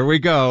 Clay. Here we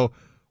go.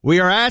 We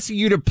are asking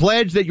you to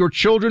pledge that your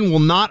children will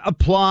not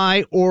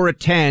apply or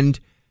attend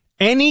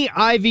any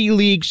Ivy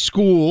League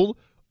school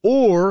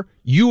or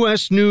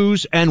U.S.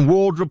 News and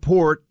World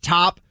Report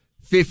top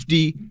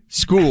 50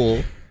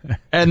 school.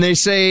 And they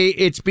say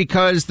it's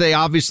because they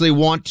obviously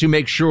want to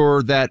make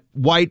sure that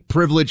white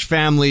privileged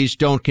families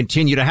don't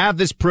continue to have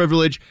this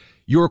privilege.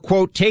 You're,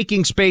 quote,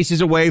 taking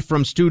spaces away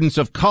from students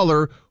of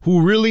color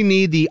who really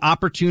need the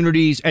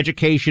opportunities,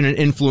 education, and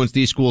influence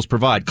these schools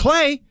provide.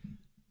 Clay,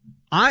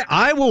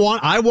 I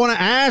want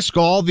to ask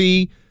all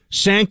the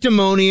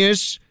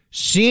sanctimonious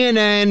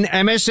CNN,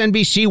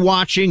 MSNBC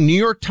watching, New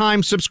York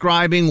Times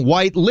subscribing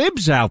white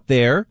libs out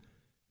there,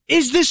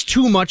 is this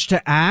too much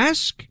to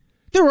ask?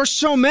 There are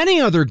so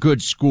many other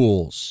good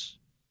schools.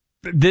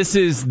 This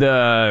is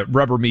the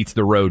rubber meets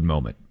the road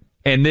moment.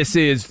 And this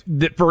is,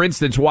 for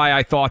instance, why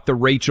I thought the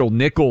Rachel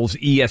Nichols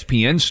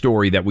ESPN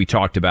story that we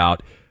talked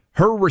about,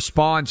 her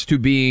response to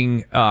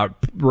being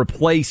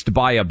replaced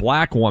by a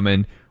black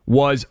woman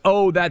was,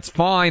 oh, that's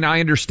fine. I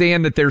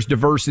understand that there's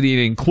diversity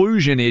and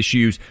inclusion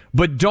issues,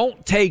 but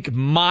don't take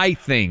my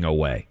thing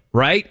away,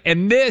 right?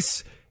 And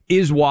this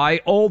is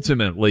why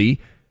ultimately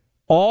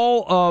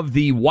all of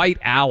the white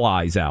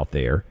allies out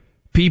there,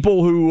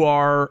 people who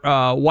are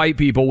white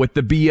people with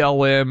the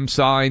BLM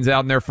signs out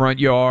in their front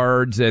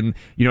yards, and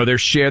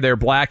they're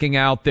blacking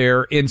out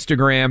their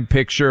Instagram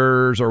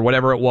pictures or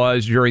whatever it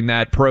was during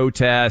that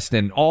protest,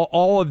 and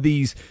all of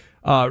these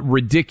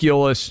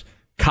ridiculous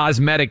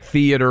cosmetic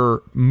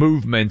theater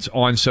movements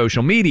on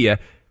social media.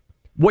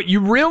 What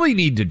you really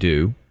need to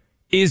do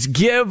is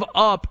give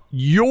up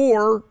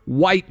your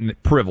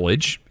white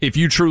privilege, if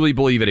you truly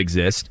believe it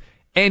exists,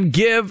 and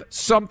give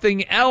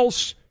something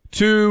else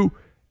to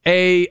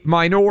a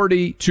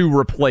minority to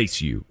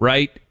replace you,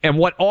 right? And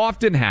what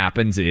often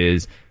happens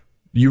is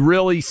you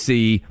really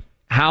see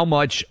how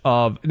much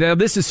of, now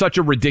this is such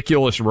a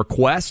ridiculous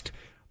request,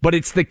 but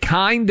it's the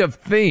kind of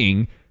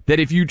thing that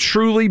if you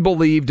truly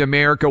believed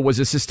America was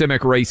a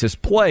systemic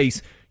racist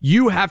place,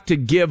 you have to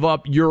give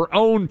up your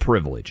own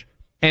privilege.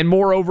 And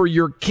moreover,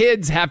 your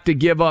kids have to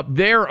give up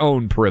their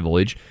own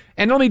privilege.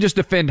 And let me just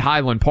defend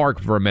Highland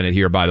Park for a minute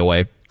here, by the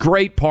way.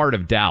 Great part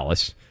of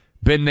Dallas.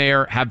 Been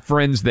there, have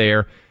friends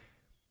there.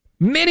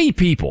 Many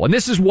people, and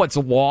this is what's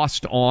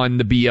lost on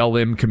the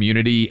BLM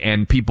community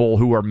and people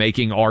who are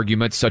making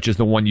arguments such as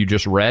the one you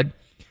just read,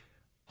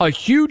 a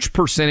huge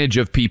percentage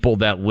of people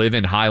that live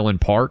in Highland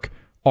Park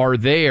are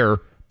there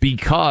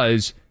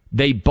because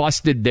they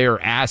busted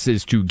their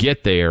asses to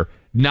get there,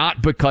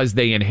 not because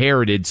they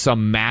inherited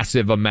some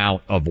massive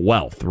amount of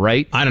wealth,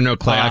 right? I don't know,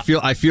 Clay.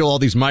 I feel all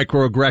these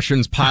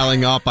microaggressions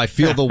piling up. I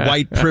feel the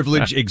white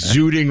privilege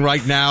exuding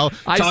right now,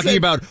 talking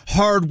about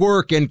hard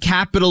work and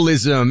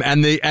capitalism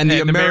and the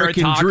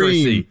American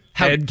dream.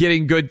 And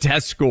getting good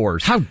test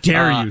scores. How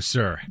dare you,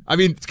 sir? I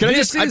mean, can I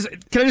just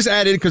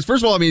add in? Because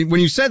first of all, I mean,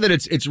 when you said that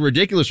it's a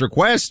ridiculous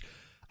request,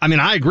 I mean,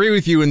 I agree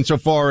with you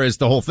insofar as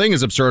the whole thing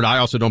is absurd. I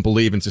also don't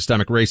believe in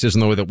systemic racism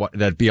the way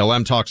that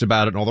BLM talks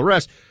about it and all the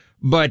rest.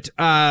 But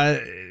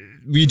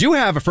we do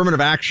have affirmative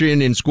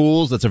action in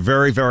schools. That's a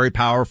very, very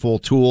powerful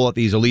tool at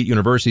these elite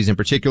universities in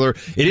particular.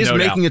 It is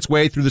making its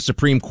way through the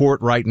Supreme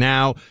Court right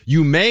now.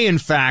 You may, in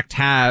fact,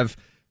 have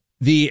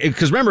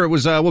because remember, it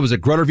was, what was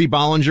it, Grutter v.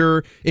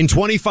 Bollinger? In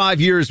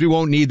 25 years, we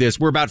won't need this.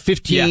 We're about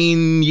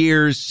 15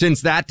 years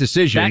since that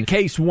decision. That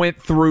case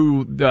went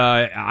through,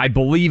 I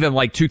believe, in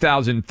like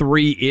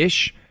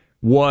 2003-ish.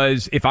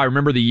 Was, if I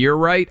remember the year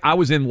right, I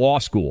was in law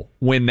school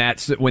when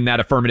that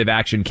affirmative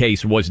action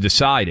case was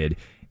decided.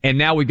 And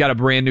now we've got a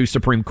brand new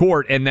Supreme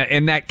Court. And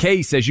that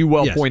case, as you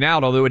well point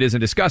out, although it isn't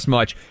discussed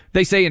much,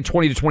 they say in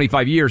 20 to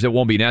 25 years it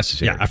won't be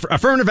necessary. Yeah,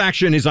 affirmative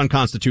action is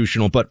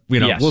unconstitutional, but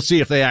we'll see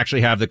if they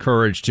actually have the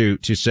courage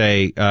to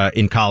say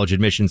in college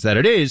admissions that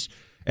it is.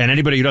 And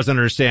anybody who doesn't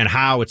understand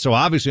how it's so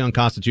obviously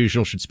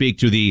unconstitutional should speak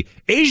to the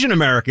Asian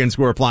Americans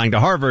who are applying to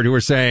Harvard who are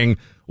saying,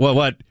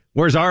 well,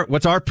 what's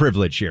our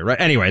privilege here,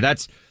 right? Anyway,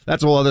 that's a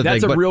whole other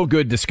thing. That's a real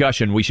good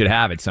discussion we should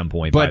have at some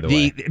point, by the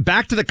way.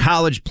 Back to the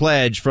college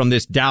pledge from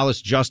this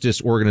Dallas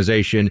Justice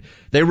Organization.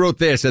 They wrote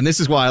this, and this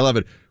is why I love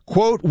it.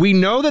 Quote, "We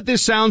know that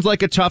this sounds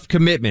like a tough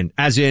commitment,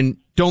 as in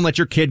don't let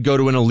your kid go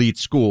to an elite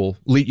school,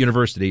 elite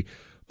university,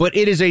 but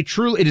it is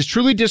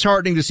truly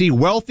disheartening to see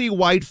wealthy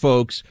white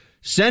folks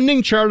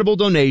sending charitable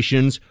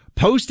donations,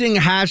 posting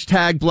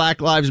hashtag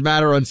Black Lives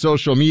Matter on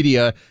social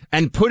media,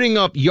 and putting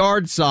up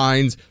yard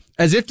signs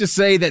as if to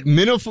say that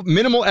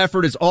minimal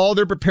effort is all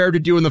they're prepared to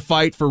do in the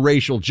fight for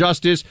racial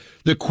justice.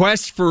 The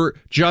quest for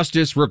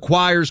justice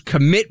requires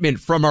commitment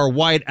from our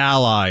white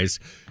allies."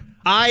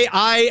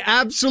 I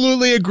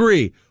absolutely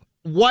agree.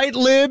 White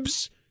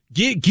libs,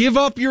 give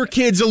up your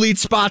kids' elite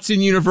spots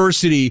in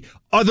university.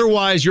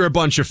 Otherwise, you're a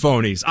bunch of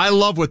phonies. I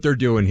love what they're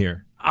doing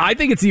here. I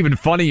think it's even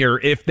funnier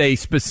if they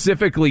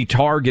specifically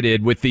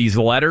targeted with these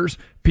letters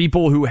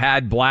people who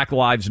had Black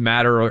Lives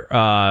Matter,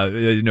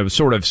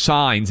 sort of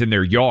signs in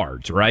their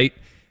yards, right?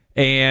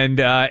 And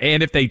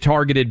if they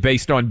targeted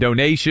based on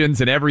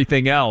donations and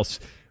everything else,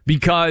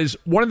 because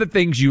one of the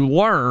things you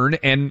learn,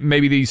 and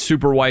maybe these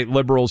super white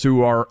liberals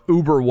who are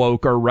uber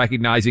woke are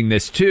recognizing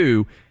this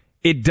too,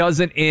 it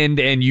doesn't end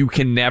and you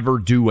can never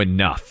do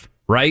enough,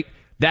 right?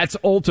 That's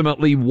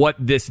ultimately what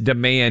this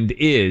demand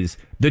is.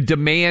 The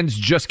demands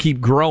just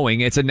keep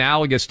growing. It's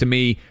analogous to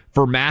me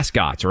for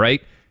mascots,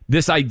 right?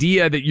 This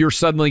idea that you're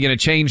suddenly going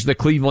to change the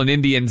Cleveland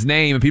Indians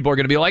name and people are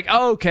going to be like,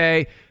 oh,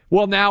 okay,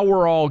 well, now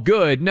we're all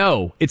good.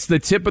 No, it's the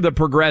tip of the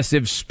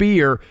progressive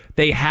spear.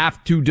 They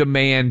have to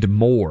demand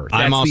more.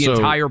 That's the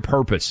entire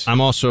purpose.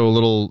 I'm also a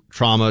little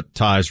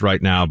traumatized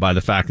right now by the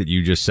fact that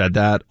you just said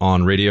that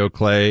on radio,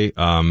 Clay.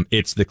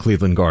 It's the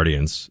Cleveland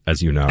Guardians,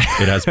 as you know.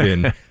 It has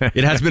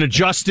been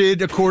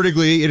adjusted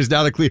accordingly. It is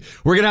now we're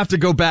going to have to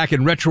go back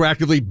and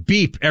retroactively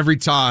beep every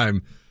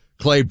time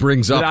Clay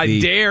brings up I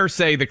dare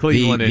say the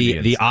Cleveland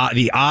Indians.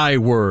 The I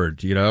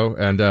word,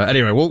 And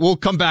anyway, we'll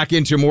come back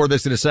into more of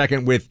this in a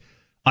second with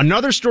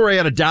another story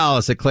out of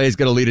Dallas that Clay's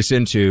going to lead us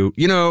into.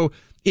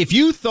 If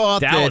you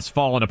thought Dallas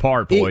falling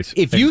apart, boys.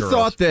 If you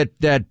thought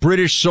that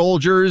British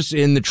soldiers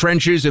in the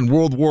trenches in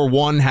World War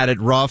I had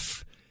it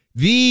rough,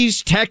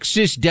 these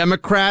Texas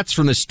Democrats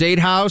from the State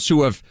House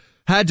who have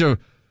had to,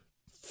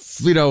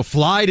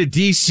 fly to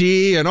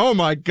D.C. and oh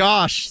my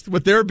gosh,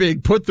 what they're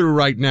being put through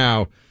right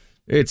now.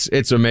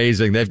 It's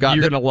amazing. You're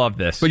going to love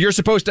this. But you're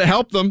supposed to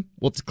help them.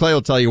 Well, Clay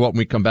will tell you what when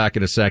we come back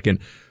in a second.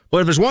 But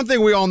if there's one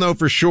thing we all know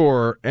for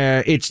sure,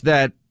 it's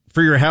that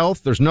for your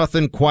health, there's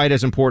nothing quite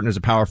as important as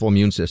a powerful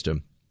immune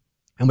system.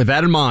 And with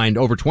that in mind,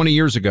 over 20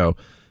 years ago,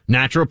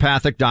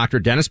 naturopathic Dr.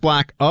 Dennis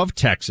Black of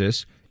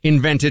Texas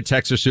invented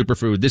Texas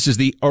Superfood. This is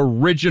the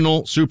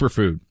original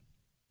superfood.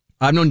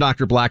 I've known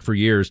Dr. Black for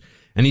years,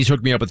 and he's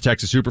hooked me up with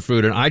Texas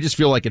Superfood, and I just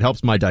feel like it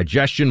helps my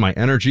digestion, my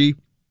energy.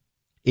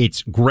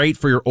 It's great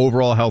for your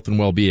overall health and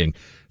well-being.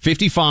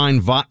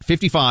 55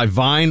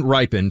 vine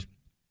ripened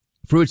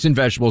fruits and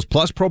vegetables,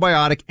 plus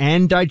probiotic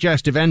and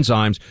digestive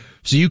enzymes,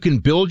 so you can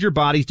build your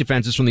body's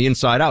defenses from the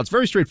inside out. It's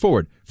very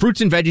straightforward. Fruits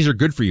and veggies are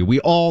good for you.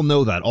 We all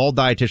know that. All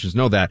dietitians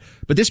know that.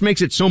 But this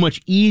makes it so much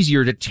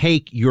easier to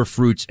take your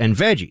fruits and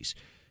veggies,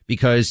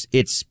 because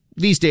it's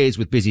these days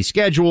with busy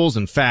schedules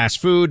and fast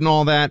food and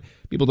all that,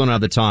 people don't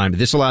have the time.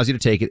 This allows you to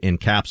take it in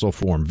capsule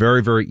form.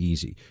 Very, very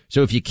easy.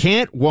 So if you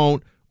can't,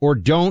 won't, or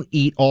don't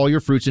eat all your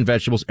fruits and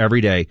vegetables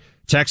every day,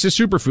 Texas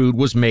Superfood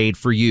was made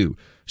for you.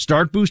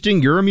 Start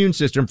boosting your immune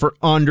system for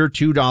under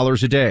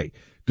 $2 a day.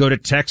 Go to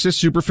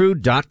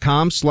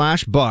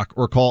TexasSuperfood.com/buck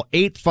or call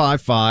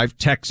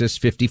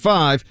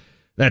 855-TEXAS-55.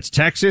 That's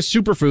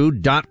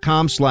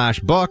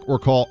TexasSuperfood.com/buck or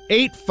call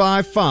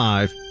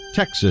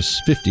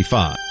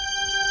 855-TEXAS-55.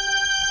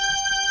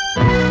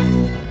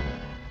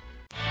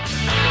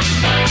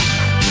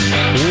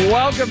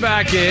 Welcome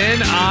back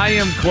in. I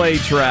am Clay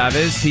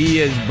Travis. He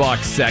is Buck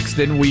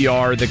Sexton. We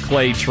are the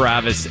Clay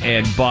Travis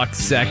and Buck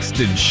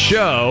Sexton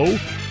Show.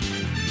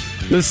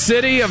 The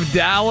city of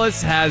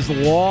Dallas has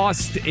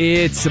lost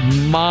its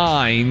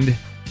mind.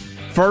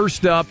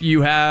 First up,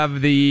 you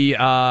have the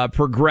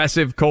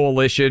Progressive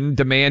Coalition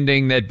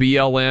demanding that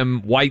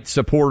BLM white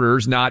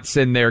supporters not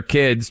send their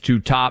kids to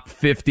top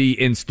 50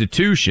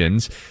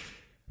 institutions.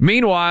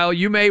 Meanwhile,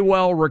 you may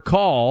well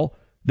recall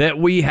that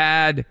we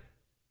had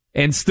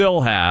and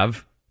still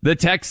have the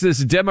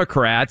Texas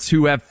Democrats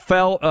who have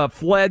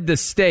fled the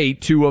state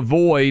to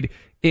avoid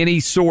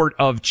any sort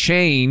of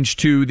change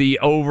to the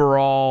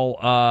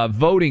overall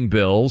voting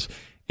bills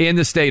in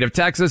the state of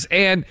Texas,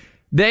 and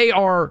they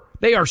are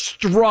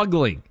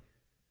struggling.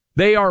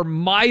 They are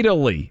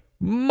mightily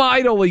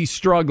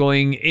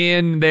struggling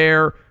in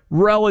their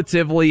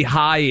relatively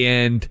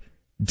high-end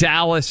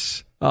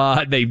Dallas.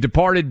 They've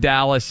departed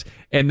Dallas,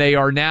 and they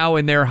are now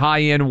in their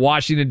high-end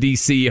Washington,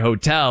 D.C.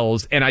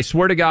 hotels. And I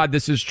swear to God,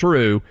 this is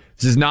true.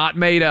 This is not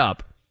made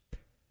up.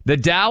 The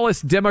Dallas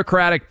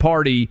Democratic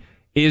Party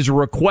is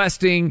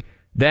requesting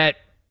that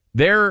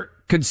their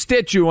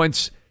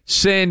constituents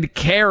send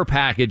care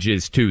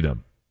packages to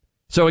them.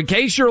 So in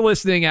case you're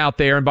listening out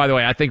there, and by the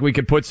way, I think we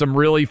could put some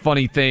really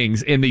funny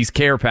things in these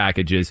care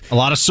packages. A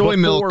lot of soy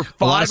milk.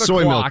 A lot of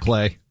soy milk,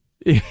 Clay.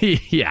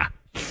 Yeah.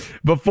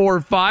 Before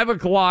 5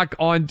 o'clock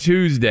on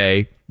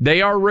Tuesday,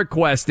 they are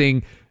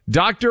requesting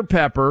Dr.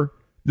 Pepper,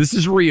 this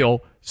is real,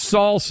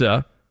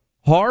 salsa,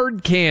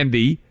 hard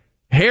candy,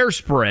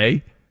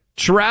 hairspray,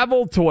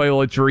 travel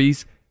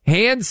toiletries,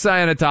 hand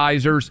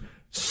sanitizers,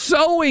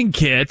 sewing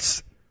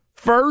kits,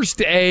 first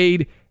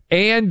aid,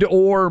 and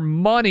or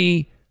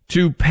money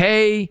to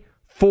pay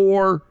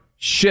for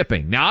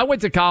shipping. Now, I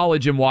went to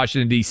college in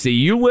Washington, D.C.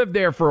 You lived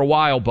there for a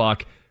while,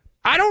 Buck.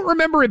 I don't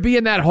remember it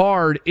being that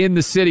hard in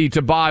the city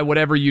to buy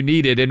whatever you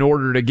needed in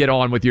order to get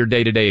on with your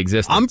day-to-day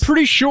existence. I'm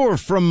pretty sure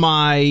from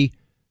my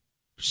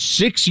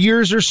 6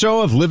 years or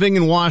so of living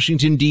in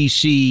Washington,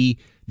 D.C.,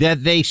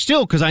 that they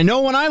still, because I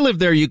know when I lived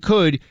there, you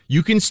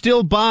can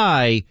still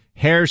buy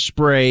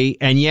hairspray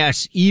and,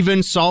 yes, even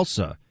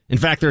salsa. In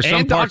fact, there's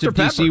some parts of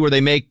D.C. where they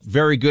make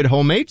very good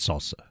homemade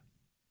salsa.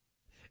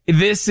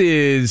 This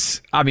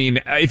is, I mean,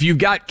 if you've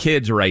got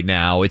kids right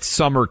now, it's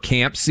summer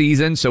camp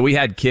season. So we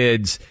had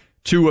kids,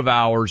 2 of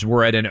ours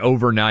were at an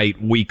overnight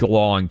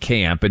week-long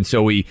camp. And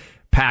so we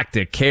packed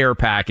a care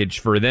package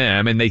for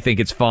them. And they think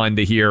it's fun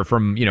to hear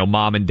from,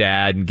 mom and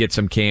dad and get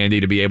some candy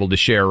to be able to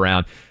share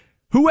around.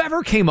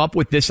 Whoever came up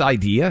with this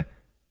idea,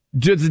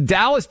 does the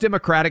Dallas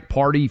Democratic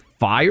Party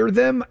fire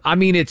them? I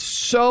mean, it's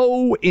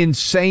so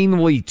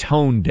insanely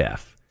tone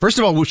deaf. First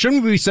of all,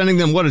 shouldn't we be sending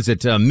them, what is it,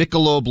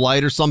 Michelob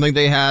Light or something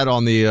they had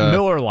on the...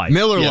 Miller Lite.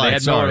 Miller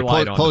Lite, sorry.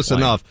 Close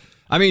enough.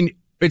 I mean,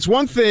 it's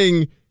one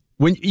thing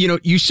when,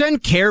 you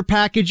send care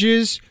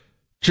packages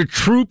to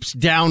troops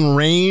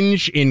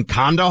downrange in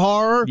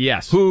Kandahar.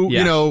 Yes.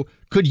 Who,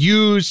 could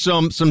use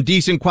some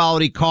decent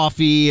quality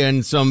coffee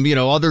and some,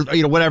 other,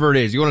 whatever it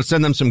is. You want to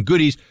send them some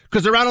goodies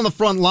because they're out on the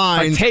front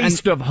lines. A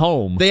taste of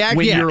home when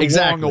you're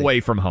long away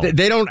from home.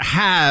 They don't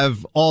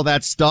have all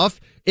that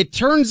stuff. It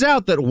turns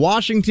out that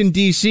Washington,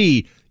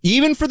 D.C.,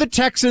 even for the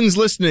Texans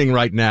listening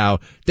right now,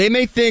 they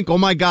may think, oh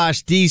my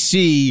gosh,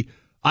 D.C.,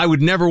 I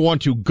would never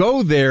want to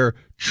go there.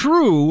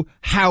 True.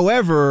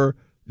 However,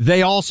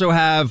 they also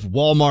have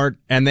Walmart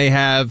and they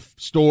have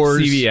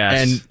stores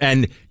CVS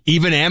and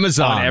even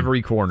Amazon on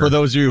every corner. For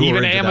those of you who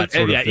are into that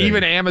sort of thing.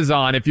 Even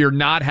Amazon, if you're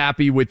not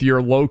happy with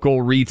your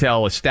local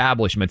retail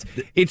establishments.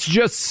 It's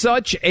just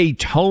such a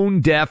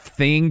tone-deaf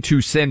thing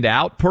to send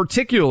out,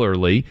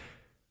 particularly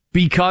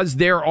because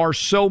there are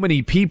so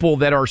many people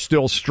that are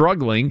still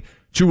struggling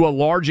to a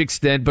large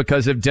extent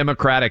because of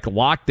Democratic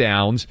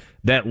lockdowns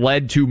that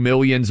led to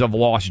millions of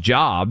lost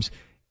jobs.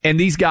 And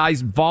these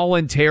guys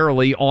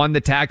voluntarily on the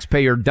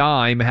taxpayer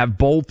dime have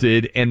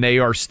bolted and they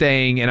are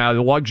staying in a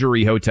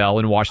luxury hotel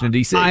in Washington,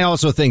 D.C. I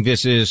also think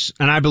this is,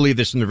 and I believe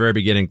this from the very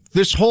beginning,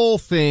 this whole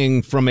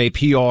thing from a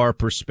PR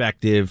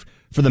perspective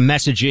for the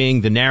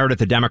messaging, the narrative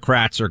the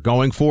Democrats are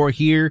going for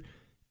here,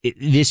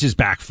 this is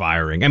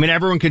backfiring. I mean,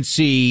 everyone can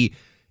see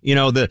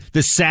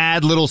the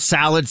sad little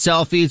salad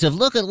selfies of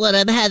look at what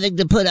I'm having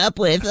to put up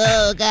with.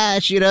 Oh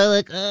gosh,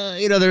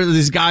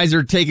 these guys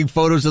are taking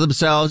photos of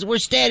themselves. We're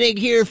standing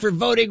here for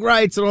voting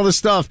rights and all this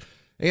stuff.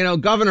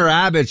 Governor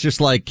Abbott's just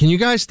like, can you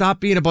guys stop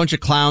being a bunch of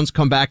clowns?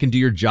 Come back and do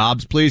your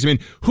jobs, please. I mean,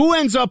 who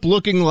ends up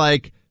looking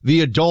like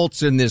the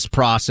adults in this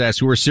process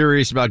who are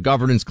serious about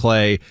governance,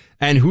 Clay,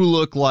 and who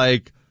look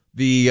like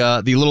the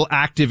little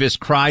activist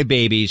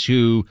crybabies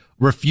who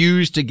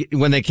refuse to,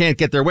 when they can't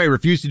get their way,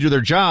 refuse to do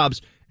their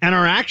jobs, and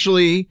are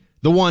actually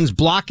the ones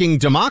blocking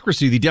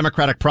democracy, the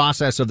democratic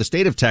process of the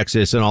state of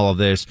Texas and all of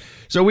this.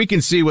 So we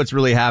can see what's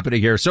really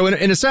happening here. So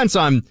in a sense,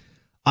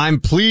 I'm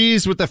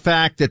pleased with the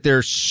fact that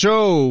they're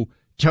so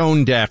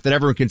tone deaf that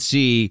everyone can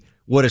see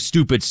what a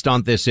stupid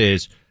stunt this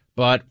is.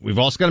 But we've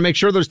also got to make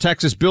sure those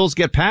Texas bills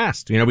get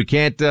passed. We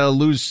can't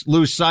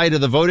lose sight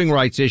of the voting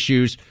rights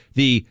issues,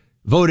 the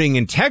voting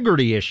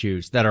integrity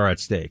issues that are at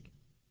stake.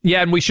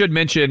 Yeah, and we should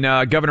mention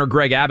Governor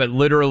Greg Abbott,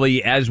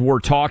 literally as we're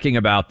talking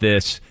about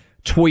this,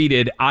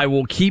 tweeted, "I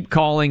will keep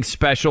calling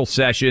special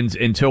sessions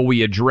until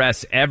we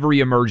address every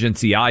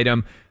emergency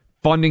item,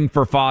 funding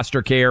for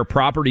foster care,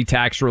 property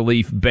tax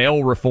relief,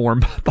 bail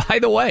reform." By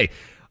the way,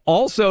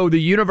 also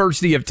the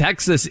University of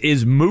Texas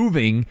is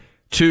moving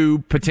to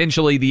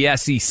potentially the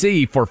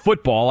SEC for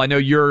football. I know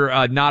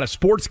you're not a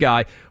sports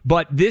guy,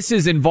 but this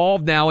is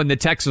involved now in the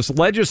Texas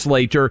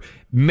legislature.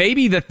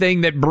 Maybe the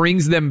thing that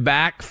brings them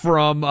back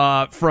from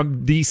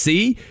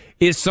D.C.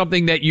 is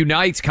something that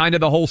unites kind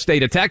of the whole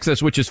state of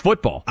Texas, which is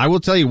football. I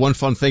will tell you one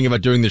fun thing about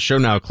doing this show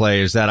now,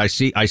 Clay, is that I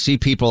see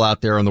people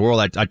out there in the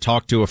world. I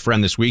talked to a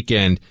friend this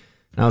weekend,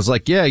 and I was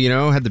like, yeah,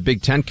 had the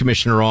Big Ten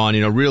commissioner on,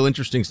 real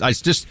interesting. I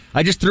just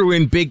threw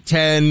in Big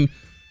Ten,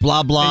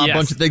 blah, blah, yes, a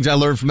bunch of things I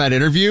learned from that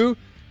interview.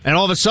 And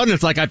all of a sudden,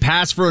 it's like I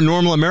pass for a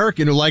normal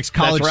American who likes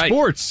college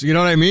sports. You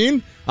know what I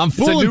mean? I'm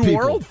fooling people. It's a new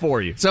world for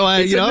you. So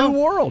it's a new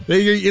world.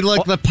 You're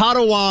like the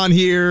Padawan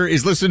here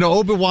is listening to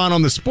Obi-Wan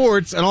on the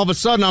sports, and all of a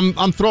sudden,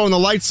 I'm throwing the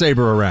lightsaber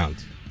around.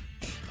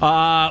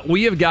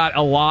 We have got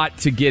a lot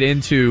to get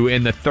into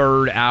in the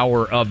third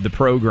hour of the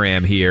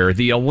program here.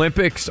 The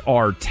Olympics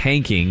are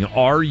tanking.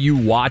 Are you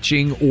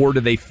watching, or do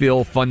they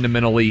feel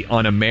fundamentally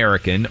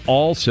un-American?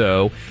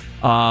 Also,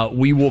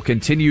 we will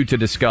continue to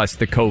discuss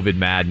the COVID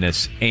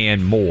madness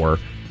and more.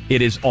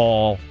 It is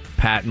all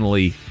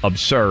patently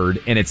absurd,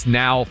 and it's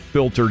now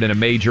filtered in a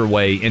major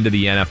way into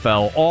the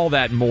NFL. All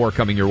that and more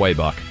coming your way,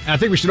 Buck. I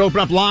think we should open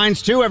up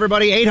lines, too,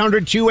 everybody.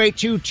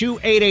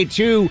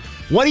 800-282-2882.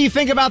 What do you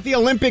think about the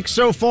Olympics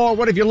so far?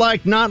 What have you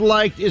liked, not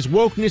liked? Is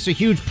wokeness a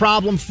huge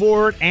problem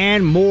for it?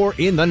 And more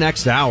in the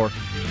next hour.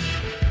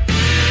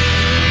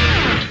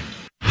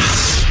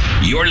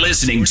 You're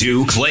listening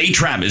to Clay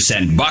Travis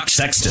and Buck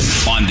Sexton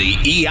on the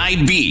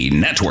EIB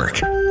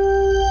Network.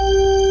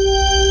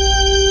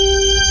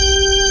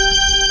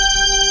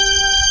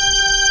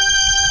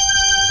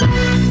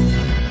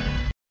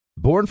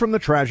 Born from the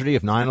tragedy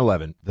of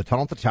 9/11, the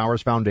Tunnel to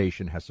Towers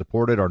Foundation has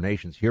supported our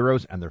nation's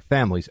heroes and their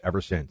families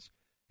ever since.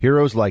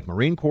 Heroes like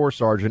Marine Corps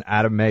Sergeant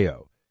Adam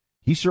Mayo.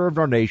 He served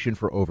our nation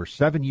for over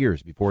 7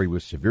 years before he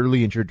was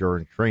severely injured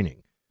during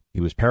training.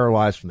 He was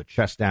paralyzed from the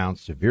chest down,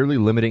 severely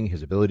limiting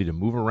his ability to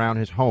move around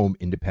his home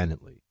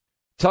independently.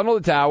 Tunnel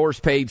to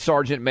Towers paid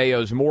Sergeant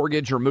Mayo's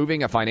mortgage,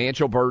 removing a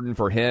financial burden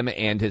for him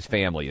and his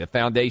family. The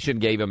foundation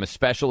gave him a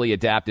specially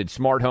adapted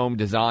smart home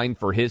designed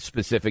for his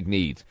specific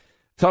needs.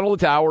 Tunnel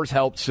to Towers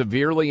helped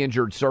severely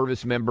injured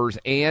service members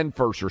and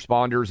first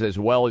responders, as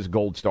well as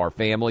Gold Star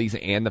families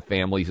and the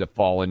families of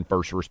fallen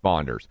first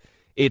responders.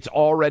 It's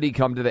already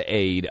come to the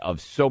aid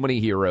of so many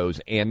heroes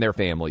and their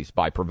families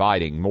by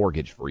providing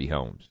mortgage-free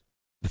homes.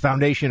 The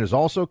foundation is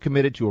also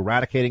committed to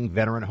eradicating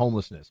veteran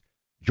homelessness.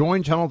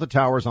 Join Tunnel to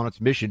Towers on its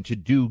mission to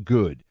do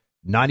good.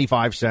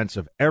 95 cents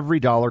of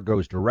every dollar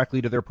goes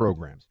directly to their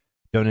programs.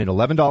 Donate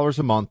 $11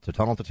 a month to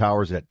Tunnel to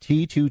Towers at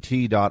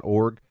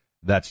T2T.org.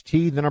 That's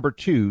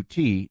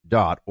T2T.org.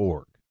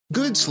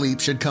 Good sleep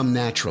should come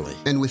naturally,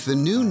 and with the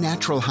new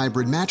Natural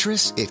Hybrid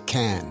mattress, it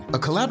can. A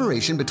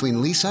collaboration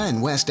between Lisa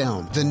and West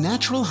Elm, the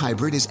Natural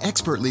Hybrid is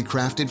expertly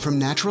crafted from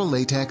natural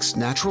latex,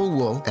 natural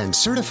wool, and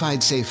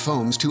certified safe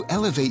foams to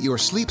elevate your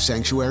sleep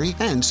sanctuary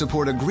and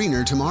support a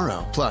greener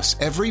tomorrow. Plus,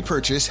 every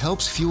purchase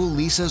helps fuel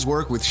Lisa's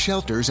work with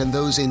shelters and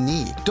those in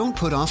need. Don't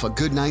put off a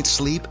good night's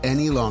sleep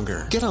any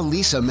longer. Get a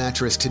Lisa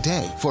mattress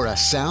today for a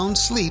sound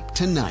sleep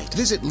tonight.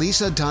 Visit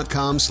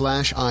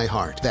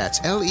lisa.com/iHeart. That's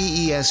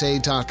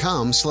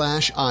LEESA.com/iHeart.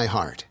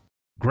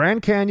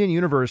 Grand Canyon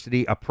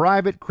University, a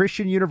private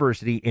Christian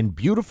university in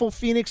beautiful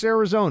Phoenix,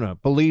 Arizona,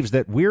 believes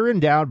that we're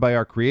endowed by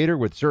our Creator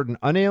with certain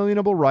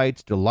unalienable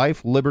rights to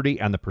life, liberty,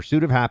 and the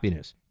pursuit of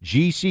happiness.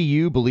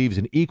 GCU believes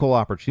in equal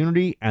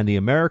opportunity, and the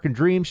American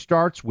dream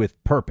starts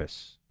with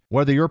purpose.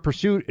 Whether your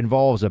pursuit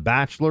involves a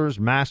bachelor's,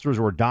 master's,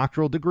 or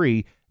doctoral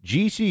degree,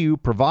 GCU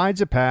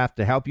provides a path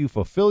to help you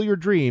fulfill your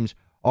dreams,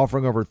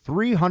 offering over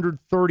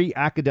 330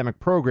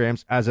 academic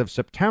programs as of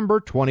September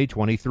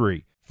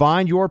 2023.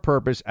 Find your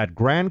purpose at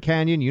Grand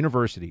Canyon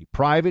University.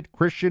 Private,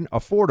 Christian,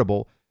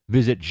 affordable.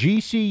 Visit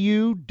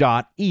gcu.edu.